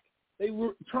back. They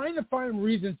were trying to find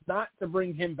reasons not to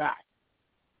bring him back.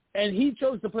 And he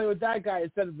chose to play with that guy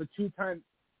instead of the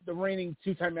reigning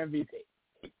two-time MVP.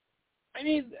 I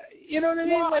mean, you know what I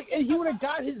mean? And he would have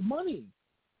got his money.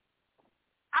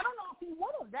 I don't know if he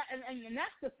would have. And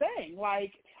that's the thing.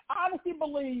 Like, I honestly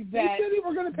believe that they said they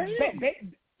were going to pay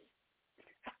him.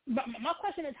 But my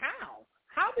question is how?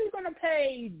 How are you going to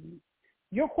pay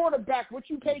your quarterback what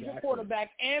you paid your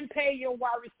quarterback and pay your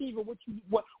wide receiver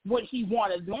what he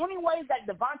wanted? The only way that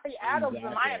Davante Adams, in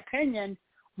my opinion,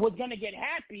 was going to get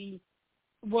happy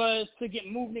was to get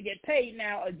moved to get paid.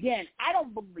 Now, again, I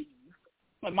don't believe,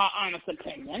 in my honest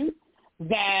opinion,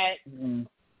 that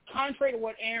contrary to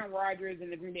what Aaron Rodgers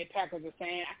and the Green Bay Packers are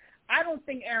saying, I don't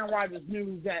think Aaron Rodgers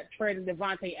knew that trading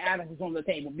Davante Adams was on the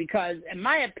table because, in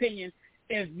my opinion,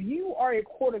 if you are a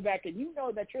quarterback and you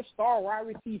know that your star wide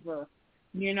receiver,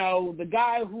 the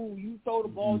guy who you throw the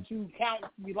ball to, count,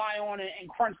 rely on it, and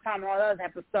crunch time and all that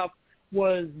type of stuff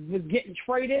was getting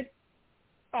traded,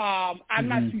 I'm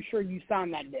not too sure you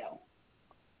signed that deal.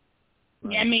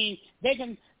 Right. I mean, they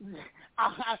can.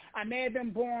 I may have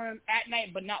been born at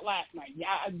night, but not last night.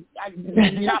 Yeah,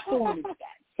 you're not fooling me with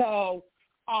that. So,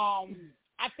 I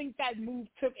think that move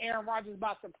took Aaron Rodgers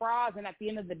by surprise, and at the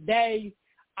end of the day,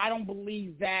 I don't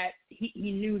believe that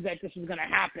he knew that this was going to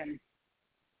happen.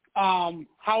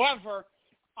 However,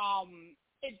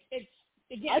 it's.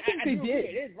 Again, I think they did.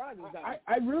 It is Rodgers,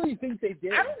 I really think they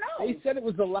did. I don't know. They said it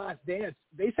was the last dance.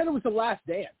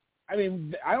 I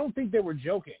mean, I don't think they were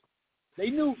joking. They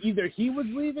knew either he was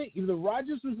leaving, either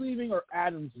Rodgers was leaving, or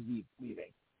Adams was leaving.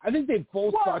 I think they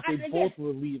both thought they both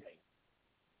were leaving.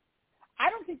 I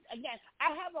don't think, again, I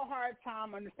have a hard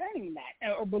time understanding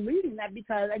that or believing that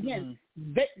because, again,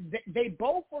 they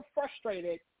both were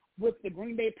frustrated with the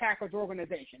Green Bay Packers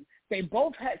organization. They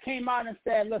both came out and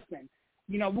said, listen,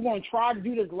 we're going to try to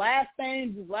do this last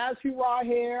hurrah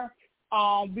here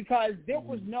because there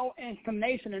was no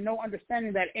inclination and no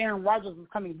understanding that Aaron Rodgers was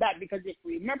coming back because if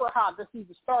you remember how this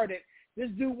season started, this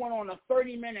dude went on a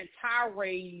 30-minute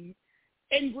tirade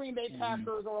in Green Bay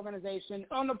Packers organization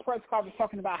on the press conference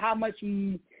talking about how much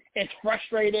he is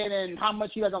frustrated and how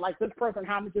much he doesn't like this person,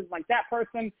 how much he doesn't like that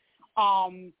person.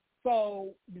 So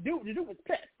the dude was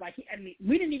pissed. Like,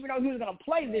 we didn't even know he was going to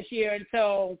play this year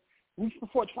until weeks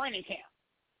before training camp.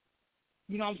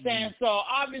 You know what I'm saying? So,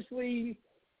 obviously,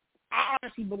 I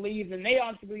honestly believe, and they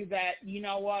honestly believe that,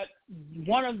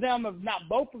 one of them, if not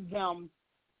both of them,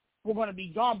 were going to be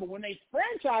gone. But when they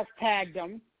franchise tagged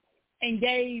them and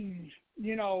gave,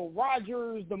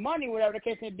 Rodgers the money, whatever the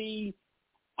case may be,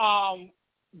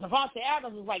 Davante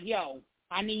Adams was like, yo,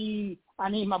 I need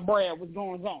my bread. What's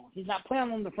going on? He's not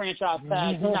playing on the franchise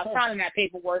tag. He's not signing that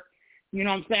paperwork. You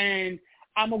know what I'm saying?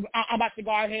 I'm about to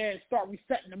go ahead and start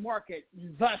resetting the market.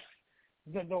 Thus,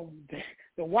 the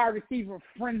wide receiver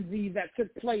frenzy that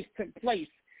took place.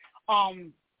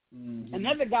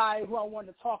 Another guy who I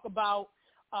wanted to talk about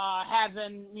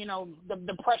having,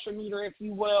 the pressure meter, if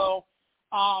you will,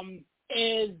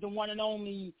 is the one and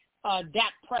only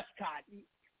Dak Prescott.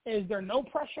 Is there no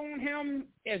pressure on him?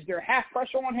 Is there half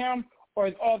pressure on him? Or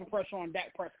is all the pressure on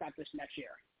Dak Prescott this next year?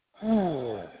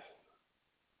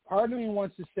 Part of me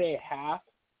wants to say half,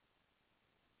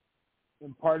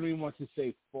 and part of me wants to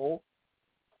say full.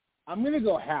 I'm going to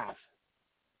go half.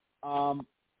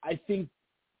 I think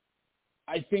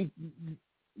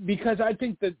because I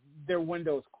think that their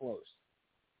window is closed.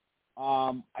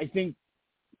 I think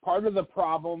part of the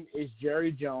problem is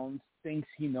Jerry Jones thinks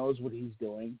he knows what he's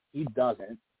doing. He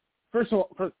doesn't. First of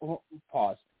all,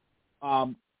 pause.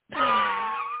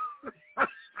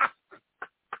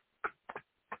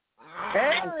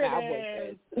 There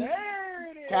it is.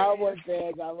 Cowboy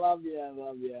fans, I love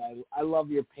you. I love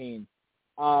your pain.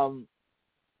 No,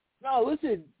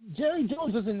 listen, Jerry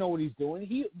Jones doesn't know what he's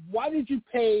doing. Why did you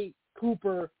pay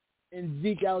Cooper and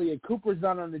Zeke Elliott? Cooper's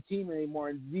not on the team anymore,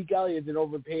 and Zeke Elliott's an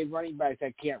overpaid running back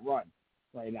that can't run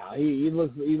right now. He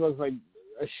looks like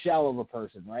a shell of a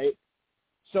person, right?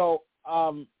 So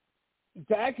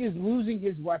Dak is losing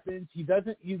his weapons. He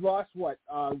lost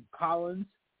Collins,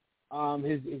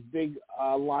 his big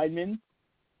lineman.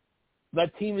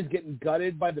 That team is getting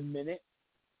gutted by the minute.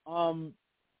 I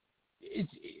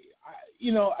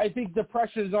think the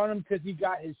pressure is on him because he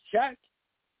got his check,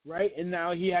 right? And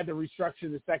now he had to restructure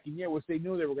the second year, which they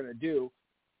knew they were going to do.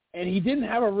 And he didn't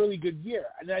have a really good year.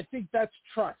 And I think that's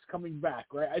trust coming back,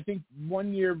 right? I think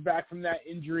 1 year back from that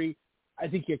injury, I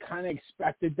think you kind of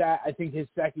expected that. I think his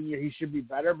second year he should be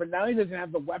better. But now he doesn't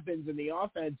have the weapons in the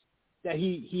offense that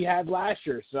he had last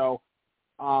year. So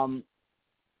I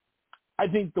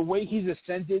think the way he's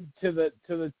ascended to the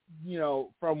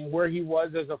from where he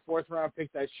was as a fourth-round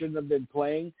pick that shouldn't have been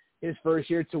playing his first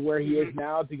year to where he is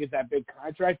now to get that big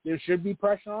contract, there should be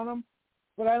pressure on him.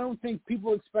 But I don't think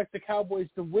people expect the Cowboys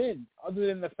to win, other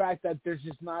than the fact that there's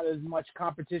just not as much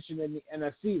competition in the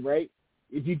NFC, right?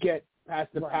 If you get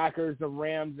past the Packers, the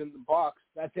Rams, and the Bucs,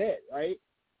 that's it, right?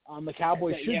 The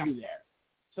Cowboys should be there.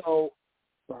 So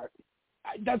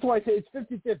that's why I say it's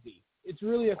 50-50. It's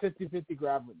really a 50-50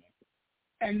 grab with me.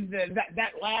 And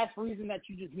that last reason that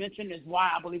you just mentioned is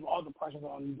why I believe all the pressure's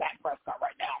on Dak Prescott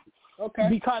right now. Okay.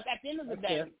 Because at the end of the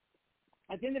day,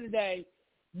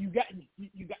 you got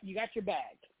your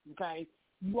bag. Okay.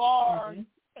 You are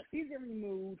a season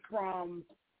removed from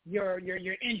your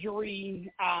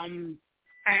injury. I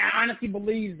honestly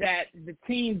believe that the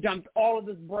team dumped all of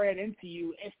this bread into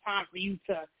you. It's time for you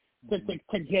to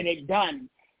get it done.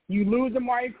 You lose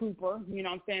Amari Cooper. You know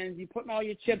what I'm saying? You putting all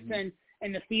your chips in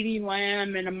the CeeDee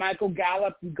Lamb and the Michael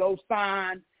Gallup. You go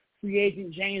sign free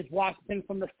agent James Washington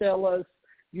from the Steelers.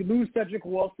 You lose Cedric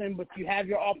Wilson, but you have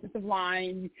your offensive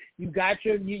line. You got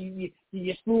your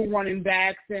slew running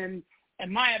backs. And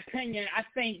in my opinion, I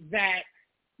think that,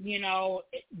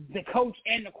 the coach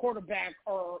and the quarterback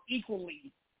are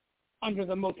equally under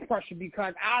the most pressure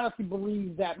because I honestly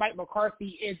believe that Mike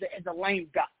McCarthy is a lame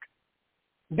duck.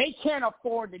 They can't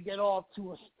afford to get off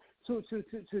to a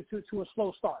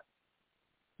slow start.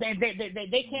 They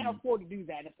can't afford to do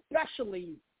that,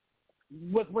 especially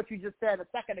with what you just said a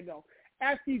second ago.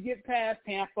 After you get past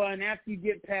Tampa and after you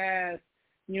get past,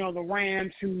 the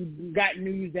Rams who got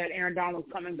news that Aaron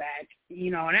Donald's coming back,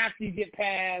 and after you get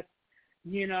past,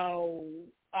 the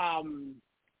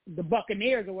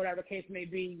Buccaneers or whatever the case may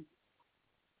be,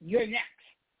 you're next.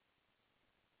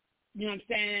 You know what I'm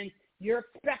saying? You're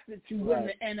expected to win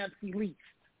the NFC least.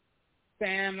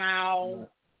 Sam, now,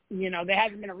 there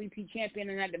hasn't been a repeat champion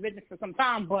in that division for some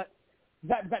time, but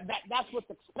that's what's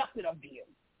expected of you.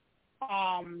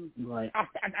 I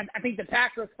think the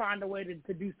Packers find a way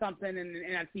to do something in the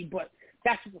NFC, but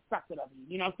that's what's expected of you.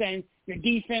 You know what I'm saying? Your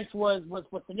defense was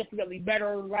significantly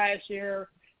better last year.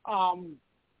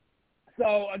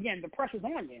 So, again, the pressure's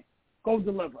on you. Go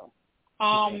deliver.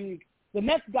 The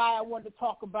next guy I wanted to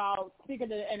talk about, speaking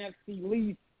of the NFC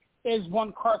least, is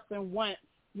one Carson Wentz.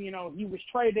 He was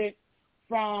traded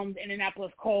from the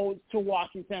Indianapolis Colts to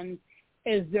Washington.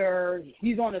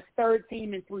 He's on his third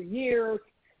team in 3 years.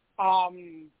 What's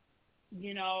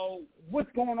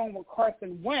going on with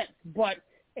Carson Wentz, but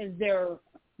is there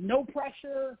no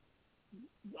pressure,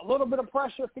 a little bit of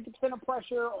pressure, 50% of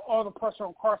pressure, or all the pressure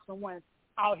on Carson Wentz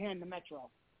out here in the Metro?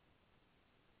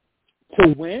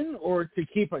 To win or to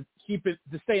keep it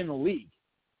to stay in the league?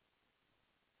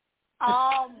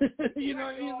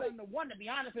 The one, to be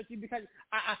honest with you, because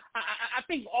I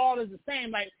think all is the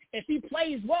same. Like, if he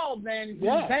plays well, then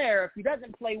he's there. If he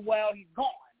doesn't play well, he's gone.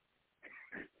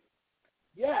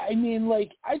 Yeah, I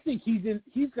think he's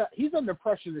under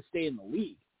pressure to stay in the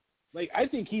league. Like, I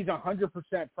think he's 100%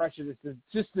 pressure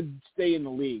just to stay in the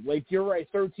league. Like, you're right,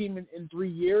 third team in 3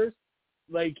 years.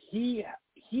 Like, he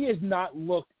has not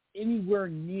looked anywhere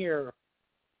near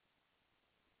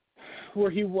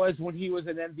where he was when he was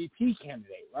an MVP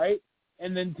candidate, right?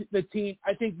 And then the team,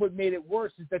 I think what made it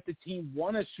worse is that the team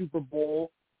won a Super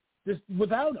Bowl just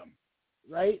without him,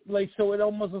 right? Like, so it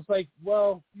almost was like,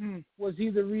 well, was he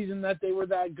the reason that they were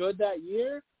that good that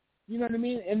year? You know what I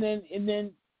mean? And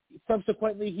then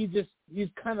subsequently he's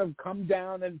kind of come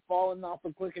down and fallen off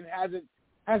a cliff and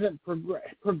hasn't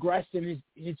progressed in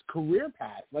his career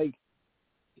path. Like,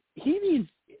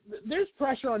 there's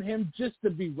pressure on him just to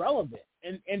be relevant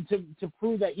and to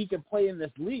prove that he can play in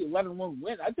this league, let alone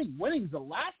win. I think winning's the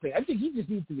last thing. I think he just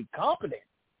needs to be competent.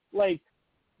 Like,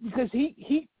 because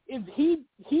if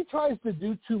he tries to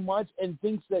do too much and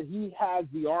thinks that he has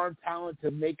the arm talent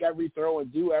to make every throw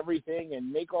and do everything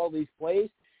and make all these plays,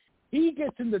 he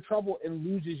gets into trouble and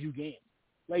loses you games.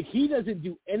 Like, he doesn't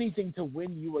do anything to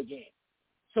win you a game.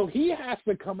 So he has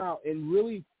to come out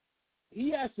and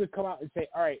say,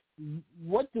 all right,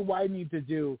 what do I need to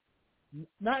do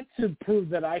not to prove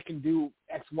that I can do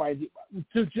X, Y, Z,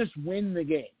 to just win the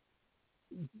game.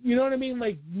 You know what I mean?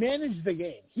 Like, manage the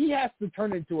game. He has to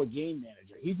turn into a game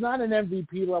manager. He's not an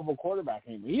MVP level quarterback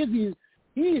anymore.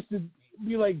 He needs to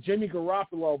be like Jimmy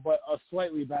Garoppolo, but a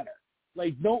slightly better.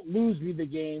 Like, don't lose me the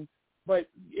game, but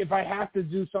if I have to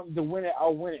do something to win it,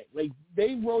 I'll win it. Like,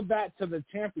 they rode that to the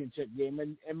championship game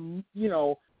and you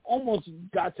know, almost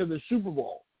got to the Super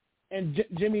Bowl. And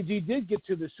Jimmy G did get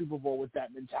to the Super Bowl with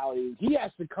that mentality. He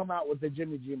has to come out with the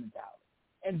Jimmy G mentality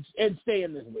and stay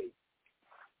in this league.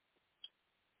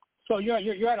 So you're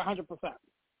at 100%.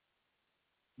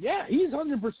 Yeah, he's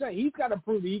 100%. He's got to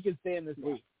prove that he can stay in this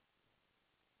league,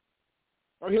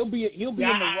 or he'll be in the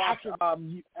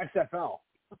XFL.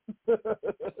 I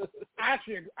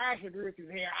actually agree with you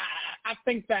here. I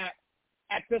think that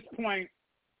at this point,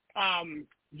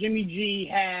 Jimmy G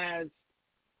has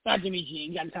not Jimmy G.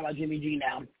 You got to talk about Jimmy G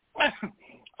now.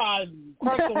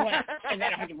 Carson Wentz is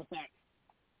at 100%.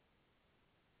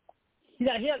 He's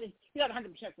at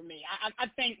 100% for me. I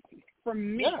think for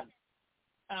me,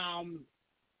 I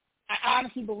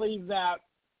honestly believe that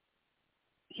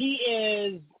he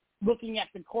is looking at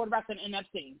the quarterbacks in the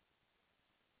NFC.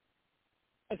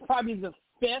 It's probably the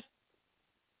 5th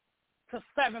to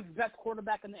 7th best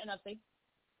quarterback in the NFC.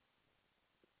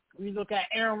 When you look at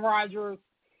Aaron Rodgers,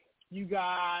 you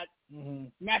got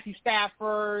Matthew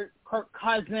Stafford, Kirk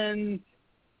Cousins,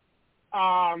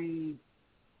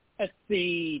 let's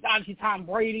see, obviously Tom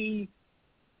Brady,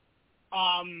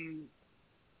 and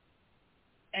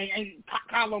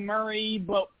Kyler Murray.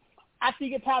 But after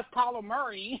you get past Kyler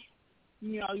Murray,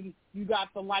 you know, you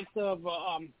got the likes of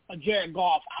Jared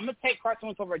Goff. I'm going to take Carson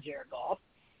Wentz over Jared Goff.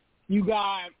 You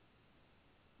got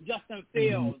Justin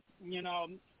Fields, you know,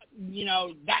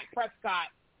 Dak Prescott,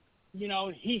 you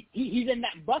know, he's in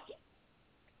that bucket.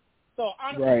 So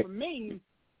honestly, for me,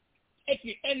 if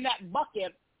you're in that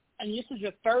bucket and this is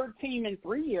your 3rd team in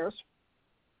 3 years,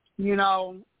 you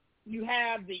know, you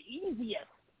have the easiest,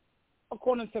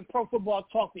 according to Pro Football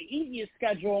Talk, the easiest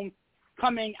schedule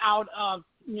coming out of,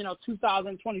 you know,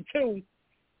 2022.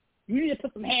 You need to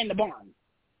put some hand in the barn.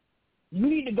 You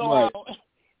need to go out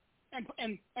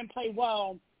and play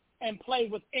well and play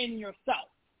within yourself.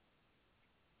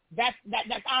 That's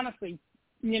honestly,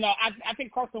 you know, I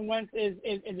think Carson Wentz is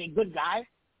a good guy.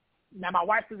 Now my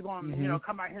wife is going to, you know,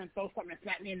 come out here and throw something and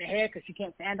slap me in the head because she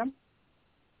can't stand him.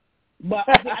 But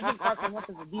I think Carson Wentz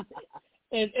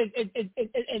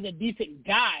is a decent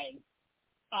guy,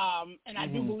 and I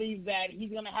do believe that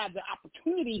he's going to have the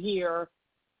opportunity here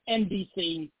in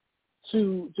DC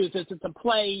to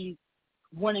play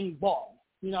winning ball.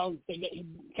 You know,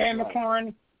 Terry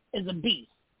McLaurin is a beast.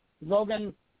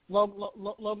 Logan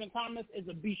Thomas is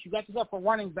a beast. You got yourself a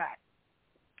running back.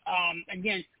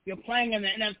 Again, you're playing in the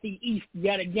NFC East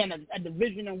yet again, a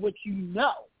division in which you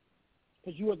know,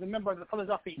 because you was a member of the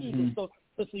Philadelphia Eagles,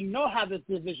 so you know how this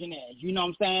division is. You know what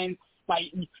I'm saying?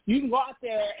 Like, you can go out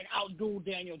there and outdo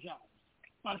Daniel Jones.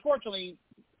 Unfortunately,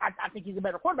 I think he's a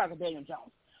better quarterback than Daniel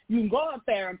Jones. You can go out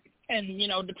there and, you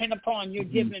know, depending upon your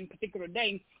given particular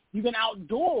day, you can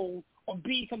outduel or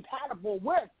be compatible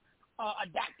with a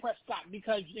Dak Prescott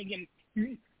because, again,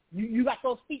 you got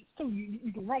those feet too.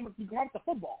 You can run with the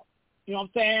football. You know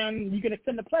what I'm saying? You can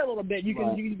extend the play a little bit. You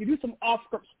can do some off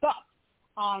script stuff.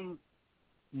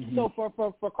 So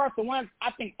for Carson Wentz,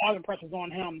 I think all the pressure's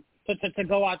on him to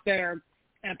go out there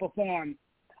and perform.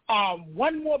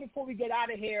 One more before we get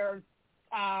out of here,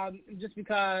 just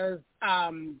because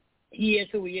he is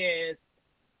who he is.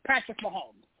 Patrick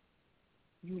Mahomes.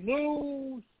 You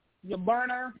lose your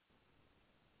burner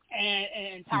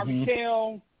and Tyreek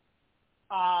Hill.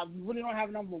 You really don't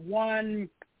have number one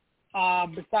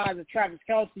besides the Travis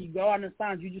Kelce. You go out and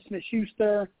sign Juju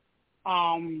Smith-Schuster,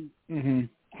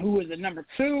 who is at number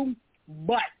 2,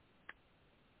 but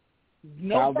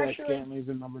no pressure. Scantly's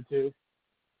at number 2.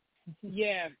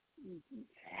 Yeah,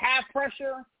 have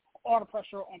pressure, all the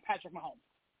pressure on Patrick Mahomes.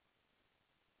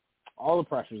 All the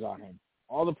pressure's on him.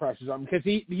 All the pressure's on him because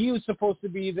he was supposed to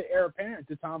be the heir apparent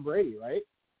to Tom Brady, right?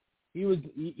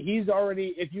 He's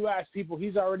already, if you ask people,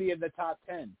 he's already in the top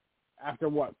 10 after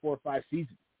 4 or 5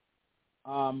 seasons.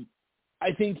 I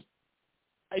think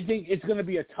it's going to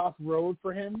be a tough road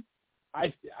for him.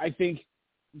 I think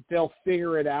they'll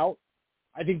figure it out.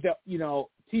 I think that, you know,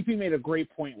 TP made a great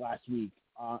point last week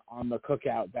on the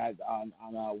cookout that on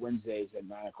Wednesdays at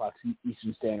 9:00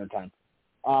 Eastern Standard Time.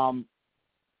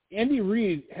 Andy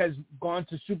Reid has gone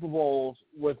to Super Bowls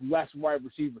with less wide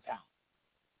receiver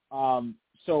talent.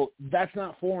 So that's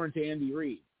not foreign to Andy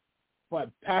Reid. But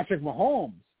Patrick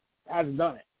Mahomes hasn't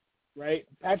done it, right?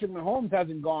 Patrick Mahomes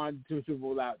hasn't gone to a Super Bowl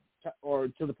without or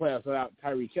to the playoffs without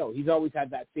Tyreek Hill. He's always had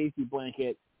that safety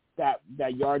blanket, that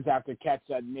yards after catch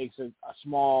that makes a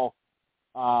small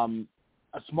game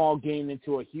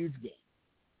into a huge game.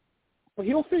 But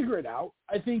he'll figure it out.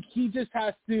 I think he just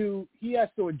has to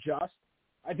adjust.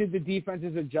 I think the defense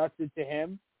has adjusted to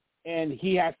him, and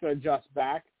he has to adjust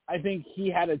back. I think he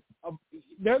had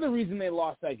they're the reason they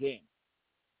lost that game.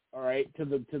 All right, to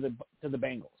the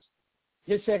Bengals.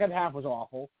 His second half was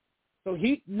awful. So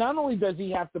he not only does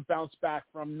he have to bounce back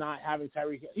from not having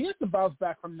Tyreek, he has to bounce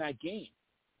back from that game.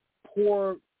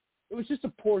 It was just a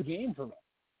poor game for him.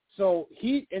 So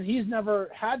he's never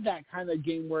had that kind of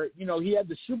game where, he had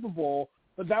the Super Bowl,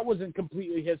 but that wasn't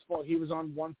completely his fault. He was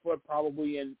on one foot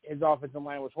probably, and his offensive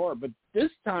line was horrible. But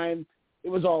this time, it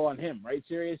was all on him, right,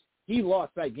 Sirius? He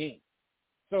lost that game.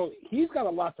 So he's got a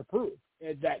lot to prove,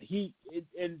 that he's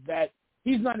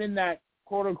not in that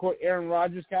quote-unquote Aaron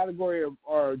Rodgers category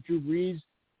or Drew Brees,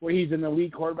 where he's an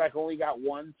elite quarterback, only got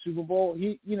one Super Bowl.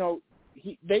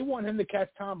 They want him to catch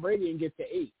Tom Brady and get to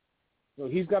 8. So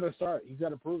he's got to start. He's got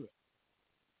to prove it.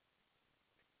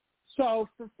 So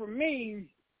for me,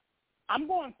 I'm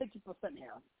going 50%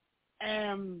 here.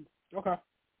 And okay,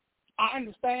 I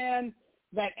understand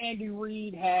that Andy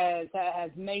Reid has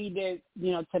made it,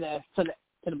 to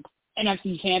the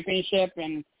NFC Championship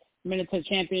and made it to the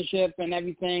championship and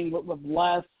everything with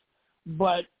less.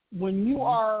 But when you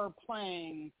are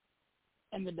playing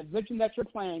in the division that you're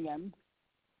playing in,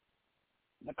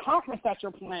 the conference that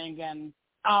you're playing in,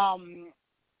 I'm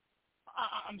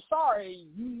sorry,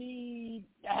 you need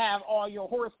to have all your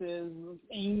horses,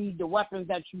 and you need the weapons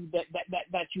that you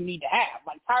need to have.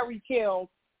 Like Tyreek Hill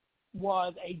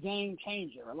was a game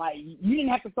changer. Like you didn't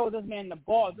have to throw this man the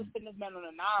ball, just send this man on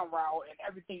a 9 route, and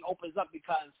everything opens up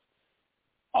because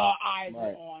all eyes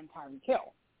are on Tyreek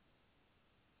Hill.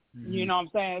 Mm-hmm. You know what I'm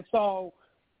saying? So,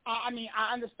 I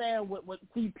understand what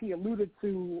CP alluded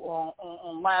to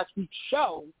on last week's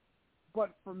show, but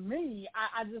for me,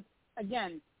 I just,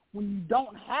 again, when you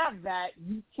don't have that,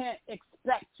 you can't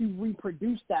expect to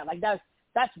reproduce that. Like that's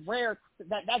rare.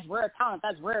 That's rare talent.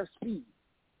 That's rare speed.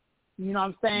 You know what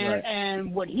I'm saying? Right.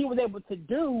 And what he was able to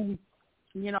do,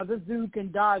 this dude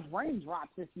can dodge raindrops,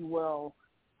 if you will.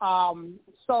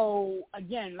 So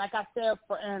again, like I said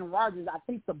for Aaron Rodgers, I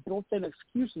think the built-in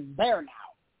excuse is there now.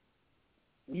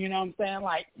 You know what I'm saying?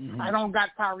 Like, I don't got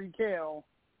Tyreek Hill.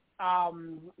 Y'all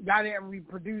didn't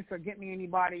reproduce or get me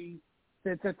anybody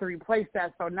to replace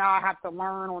that. So now I have to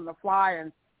learn on the fly,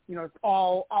 and it's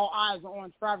all eyes are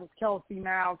on Travis Kelce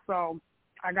now. So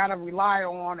I got to rely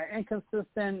on an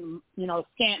inconsistent,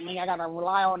 Scantling. I got to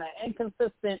rely on an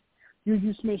inconsistent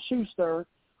Juju Smith-Schuster.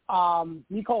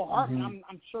 Nicole Hartman,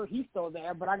 I'm sure he's still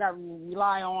there, but I got to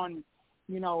rely on,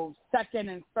 second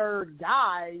and third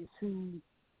guys who,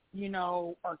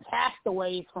 are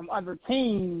castaways from other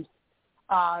teams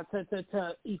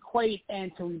to equate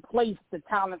and to replace the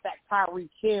talent that Tyreek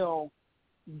Hill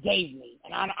gave me.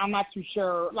 And I'm not too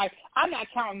sure. Like, I'm not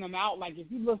counting them out. Like, if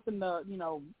you listen to,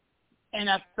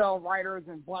 NFL writers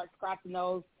and Black Scraps and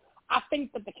those, I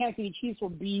think that the Kansas City Chiefs will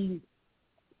be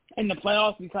in the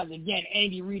playoffs because, again,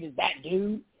 Andy Reid is that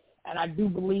dude. And I do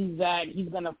believe that he's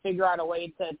going to figure out a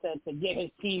way to get his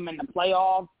team in the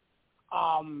playoffs.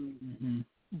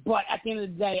 But at the end of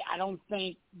the day, I don't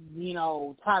think,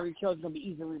 Tyreek Hill is going to be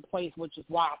easily replaced, which is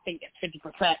why I think it's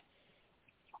 50%.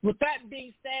 With that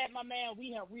being said, my man,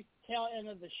 we have reached the tail end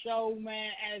of the show,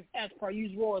 man. As per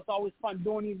usual, it's always fun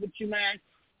doing these with you, man.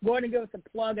 Go ahead and give us a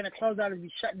plug and a closeout as we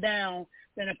shut down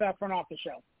the NFL front office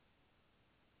show.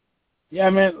 Yeah,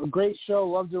 man, great show.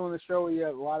 Love doing the show. We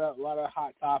have a lot of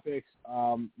hot topics.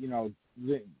 I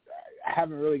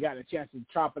haven't really gotten a chance to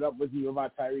chop it up with you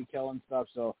about Tyreek Hill and stuff,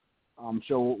 so I'm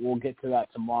sure we'll get to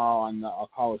that tomorrow on the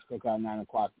College Cookout 9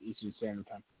 o'clock Eastern Standard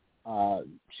Time.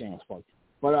 Shameless plug.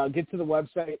 But get to the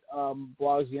website,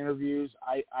 blogs, the interviews.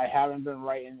 I haven't been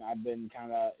writing. I've been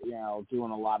kind of,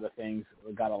 doing a lot of things.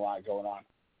 We've got a lot going on.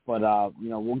 But,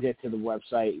 we'll get to the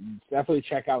website. Definitely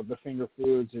check out The Finger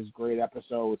Foods. It's a great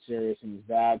episode with Sirius and his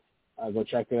dad. Go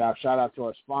check it out. Shout out to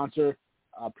our sponsor,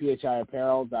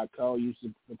 phiapparel.co. Use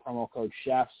the promo code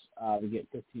CHEFS to get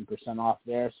 15% off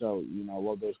there. So,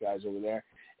 love those guys over there.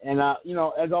 And,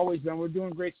 as always, man, we're doing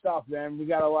great stuff, man. We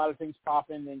got a lot of things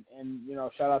popping. And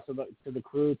shout out to the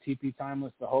crew, TP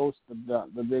Timeless, the host,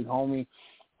 the big homie,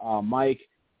 Mike.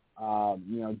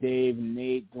 Dave and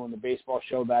Nate doing the baseball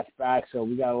show. That's back. So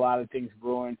we got a lot of things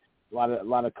brewing, a lot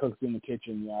of cooks in the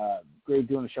kitchen. Great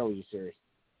doing the show with you, Sirius.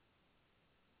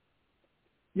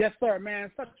 Yes, sir, man.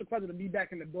 It's such a pleasure to be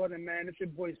back in the building, man. It's your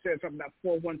boy, Sirius, from that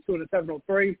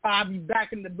 412-703. I'll be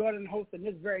back in the building hosting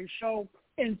this very show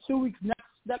in 2 weeks.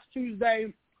 Next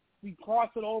Tuesday, we cross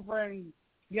it over and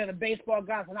give the baseball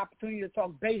guys an opportunity to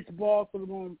talk baseball. So we're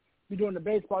going to be doing the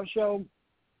baseball show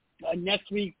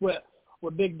next week with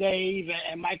Big Dave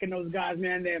and Mike and those guys,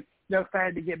 man. They're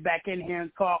excited to get back in here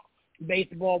and talk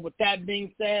baseball. With that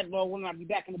being said, well, we're going to be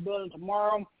back in the building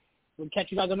tomorrow. We'll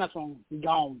catch you guys on that one. We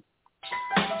gone.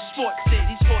 Sports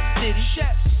City,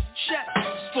 chefs.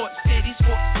 Sports City,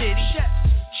 chefs. Sports City, chefs.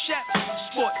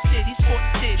 Sports City,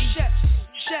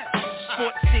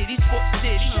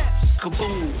 chefs.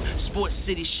 Kaboom! Sports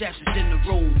City chefs is in the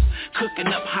room, cooking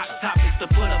up hot topics to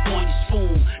put up on your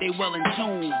spoon. They well in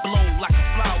tune, bloom like a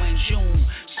flower in June.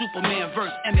 Superman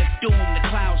verse MF Doom, the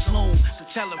clouds loom. So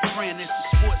tell a friend it's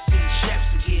the Sports City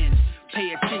chefs again.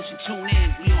 Pay attention, tune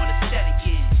in, we on the set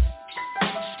again.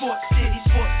 Sports City,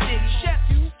 chefs.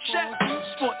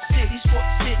 Sports City,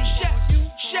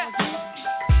 chefs.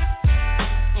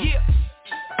 Yeah.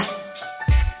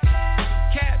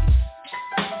 Cabby.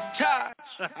 Taj.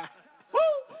 Woo!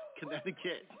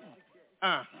 Connecticut.